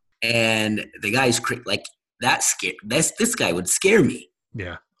level, and the guy's like that. This guy would scare me.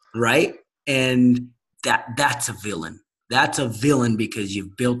 Yeah. Right, and that's a villain. That's a villain because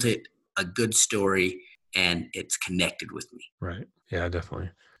you've built it a good story and it's connected with me. Right. Yeah,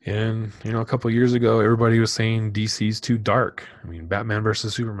 definitely. And, a couple of years ago, everybody was saying DC's too dark. I mean, Batman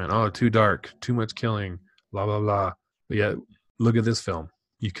versus Superman. Oh, too dark, too much killing, blah, blah, blah. But yet, look at this film.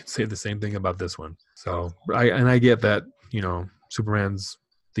 You could say the same thing about this one. So, I get that, Superman's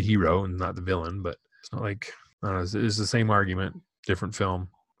the hero and not the villain, but it's not like, I don't know, it's the same argument, different film,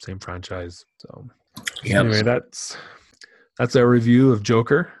 same franchise. So, Anyway, that's our review of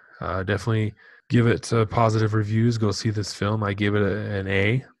Joker. Definitely give it positive reviews. Go see this film. I gave it an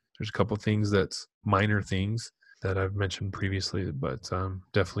A. There's a couple things minor things that I've mentioned previously, but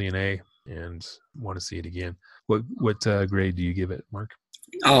definitely an A, and want to see it again. What grade do you give it, Mark?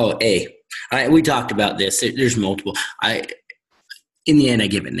 Oh, A. We talked about this. There's multiple. In the end, I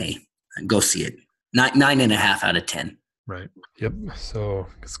give it an A. Go see it. 9.5 out of 10. Right. Yep. So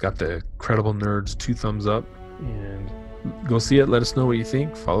it's got the Credible Nerds 2 thumbs up, and go see it. Let us know what you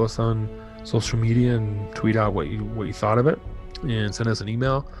think. Follow us on social media and tweet out what you thought of it, and send us an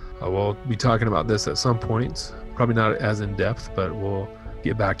email. We'll be talking about this at some point. Probably not as in depth, but we'll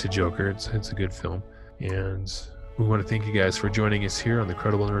get back to Joker. It's a good film, and we want to thank you guys for joining us here on the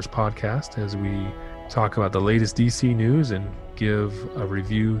Credible Nerds podcast as we talk about the latest DC news and give a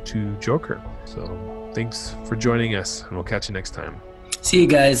review to Joker. So thanks for joining us, and we'll catch you next time. See you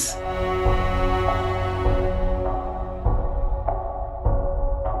guys.